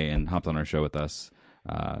time today and hopped on our show with us.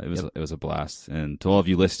 It was a blast. And to all of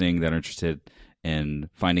you listening that are interested in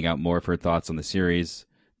finding out more of her thoughts on the series,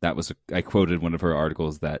 I quoted one of her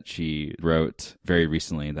articles that she wrote very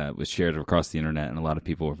recently that was shared across the internet, and a lot of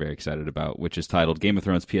people were very excited about, which is titled Game of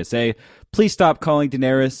Thrones PSA. Please stop calling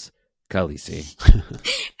Daenerys Khaleesi.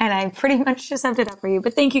 And I pretty much just summed it up for you.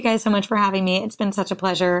 But thank you guys so much for having me. It's been such a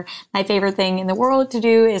pleasure. My favorite thing in the world to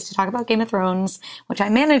do is to talk about Game of Thrones, which I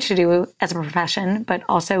manage to do as a profession, but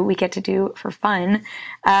also we get to do for fun.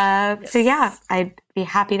 So yeah, I'd be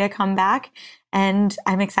happy to come back. And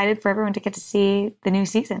I'm excited for everyone to get to see the new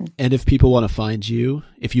season. And if people want to find you,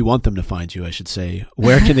 if you want them to find you, I should say,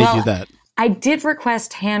 where can they do that? I did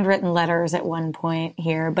request handwritten letters at one point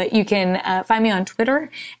here, but you can find me on Twitter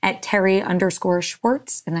at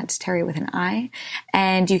Terry_Schwartz, and that's Terry with an I.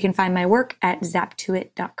 And you can find my work at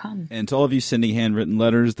zaptoit.com. And to all of you sending handwritten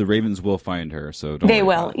letters, the Ravens will find her, so don't They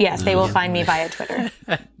worry will. about it. Yes, they will find me via Twitter.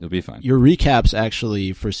 You'll be fine. Your recaps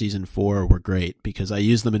actually for season 4 were great because I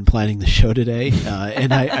used them in planning the show today.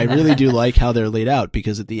 And I really do like how they're laid out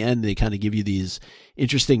because at the end they kind of give you these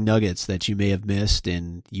interesting nuggets that you may have missed.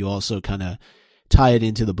 And you also kind of tie it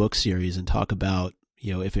into the book series and talk about,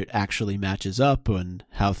 you know, if it actually matches up and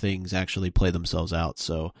how things actually play themselves out.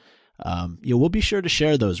 So, we'll be sure to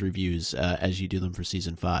share those reviews as you do them for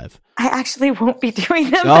season 5. I actually won't be doing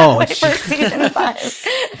them that way for season 5.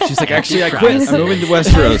 She's like, actually, I quit. I'm moving to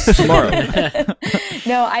Westeros tomorrow.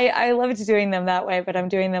 No, I loved doing them that way, but I'm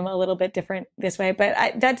doing them a little bit different this way.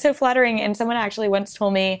 But that's so flattering. And someone actually once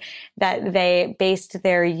told me that they based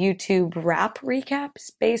their YouTube rap recaps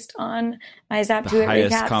based on my Zap to It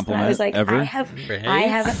recaps. Compliment and I was like, ever. I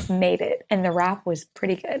have made it. And the rap was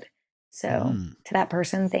pretty good. So to that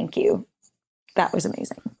person, thank you. That was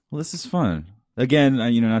amazing. Well, this is fun. Again,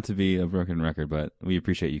 not to be a broken record, but we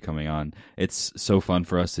appreciate you coming on. It's so fun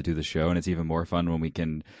for us to do the show, and it's even more fun when we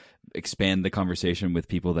can expand the conversation with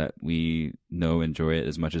people that we know enjoy it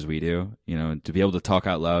as much as we do. To be able to talk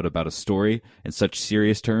out loud about a story in such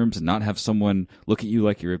serious terms and not have someone look at you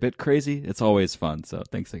like you're a bit crazy, it's always fun. So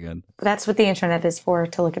thanks again. That's what the internet is for,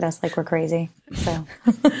 to look at us like we're crazy. So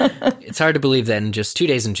it's hard to believe that in just 2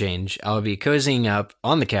 days and change, I'll be cozying up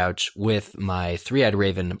on the couch with my Three-Eyed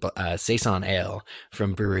Raven Saison Ale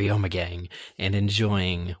from Brewery Omegang and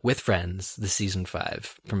enjoying with friends the season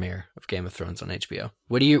 5 premiere of Game of Thrones on HBO.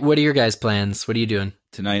 What are your guys' plans? What are you doing?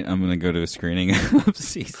 Tonight, I'm going to go to a screening of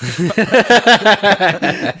season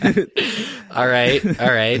 5. All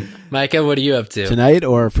right. Micah, what are you up to? Tonight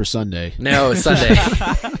or for Sunday? No, Sunday.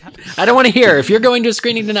 I don't want to hear. If you're going to a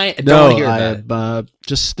screening tonight, I don't want to hear about it.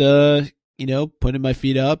 Just, putting my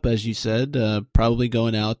feet up, as you said, probably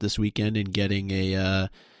going out this weekend and getting a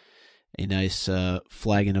nice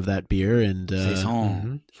flagon of that beer and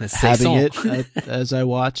having it as I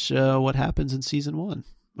watch what happens in season 1.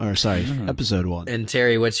 Or sorry, episode 1. And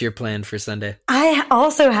Terry, what's your plan for Sunday? I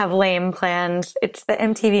also have lame plans. It's the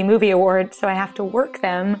MTV Movie Awards, so I have to work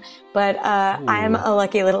them. But I'm a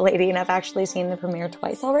lucky little lady, and I've actually seen the premiere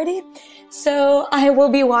twice already. So I will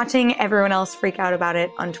be watching everyone else freak out about it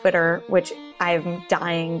on Twitter, which I'm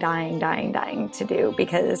dying to do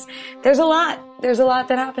because there's a lot. There's a lot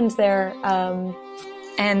that happens there. And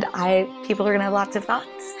people are going to have lots of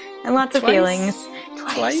thoughts and lots of feelings.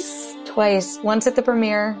 Twice. Once at the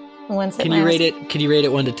premiere, and once at Can you rate it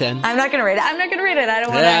 1 to 10? I'm not gonna rate it. I don't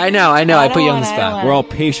want to. I know. I put you on the spot. We're all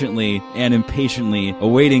patiently and impatiently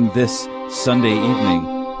awaiting this Sunday evening.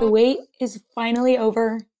 The wait is finally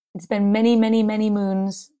over. It's been many, many, many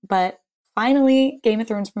moons, but finally Game of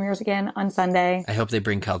Thrones premieres again on Sunday. I hope they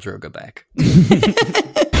bring Khal Drogo back.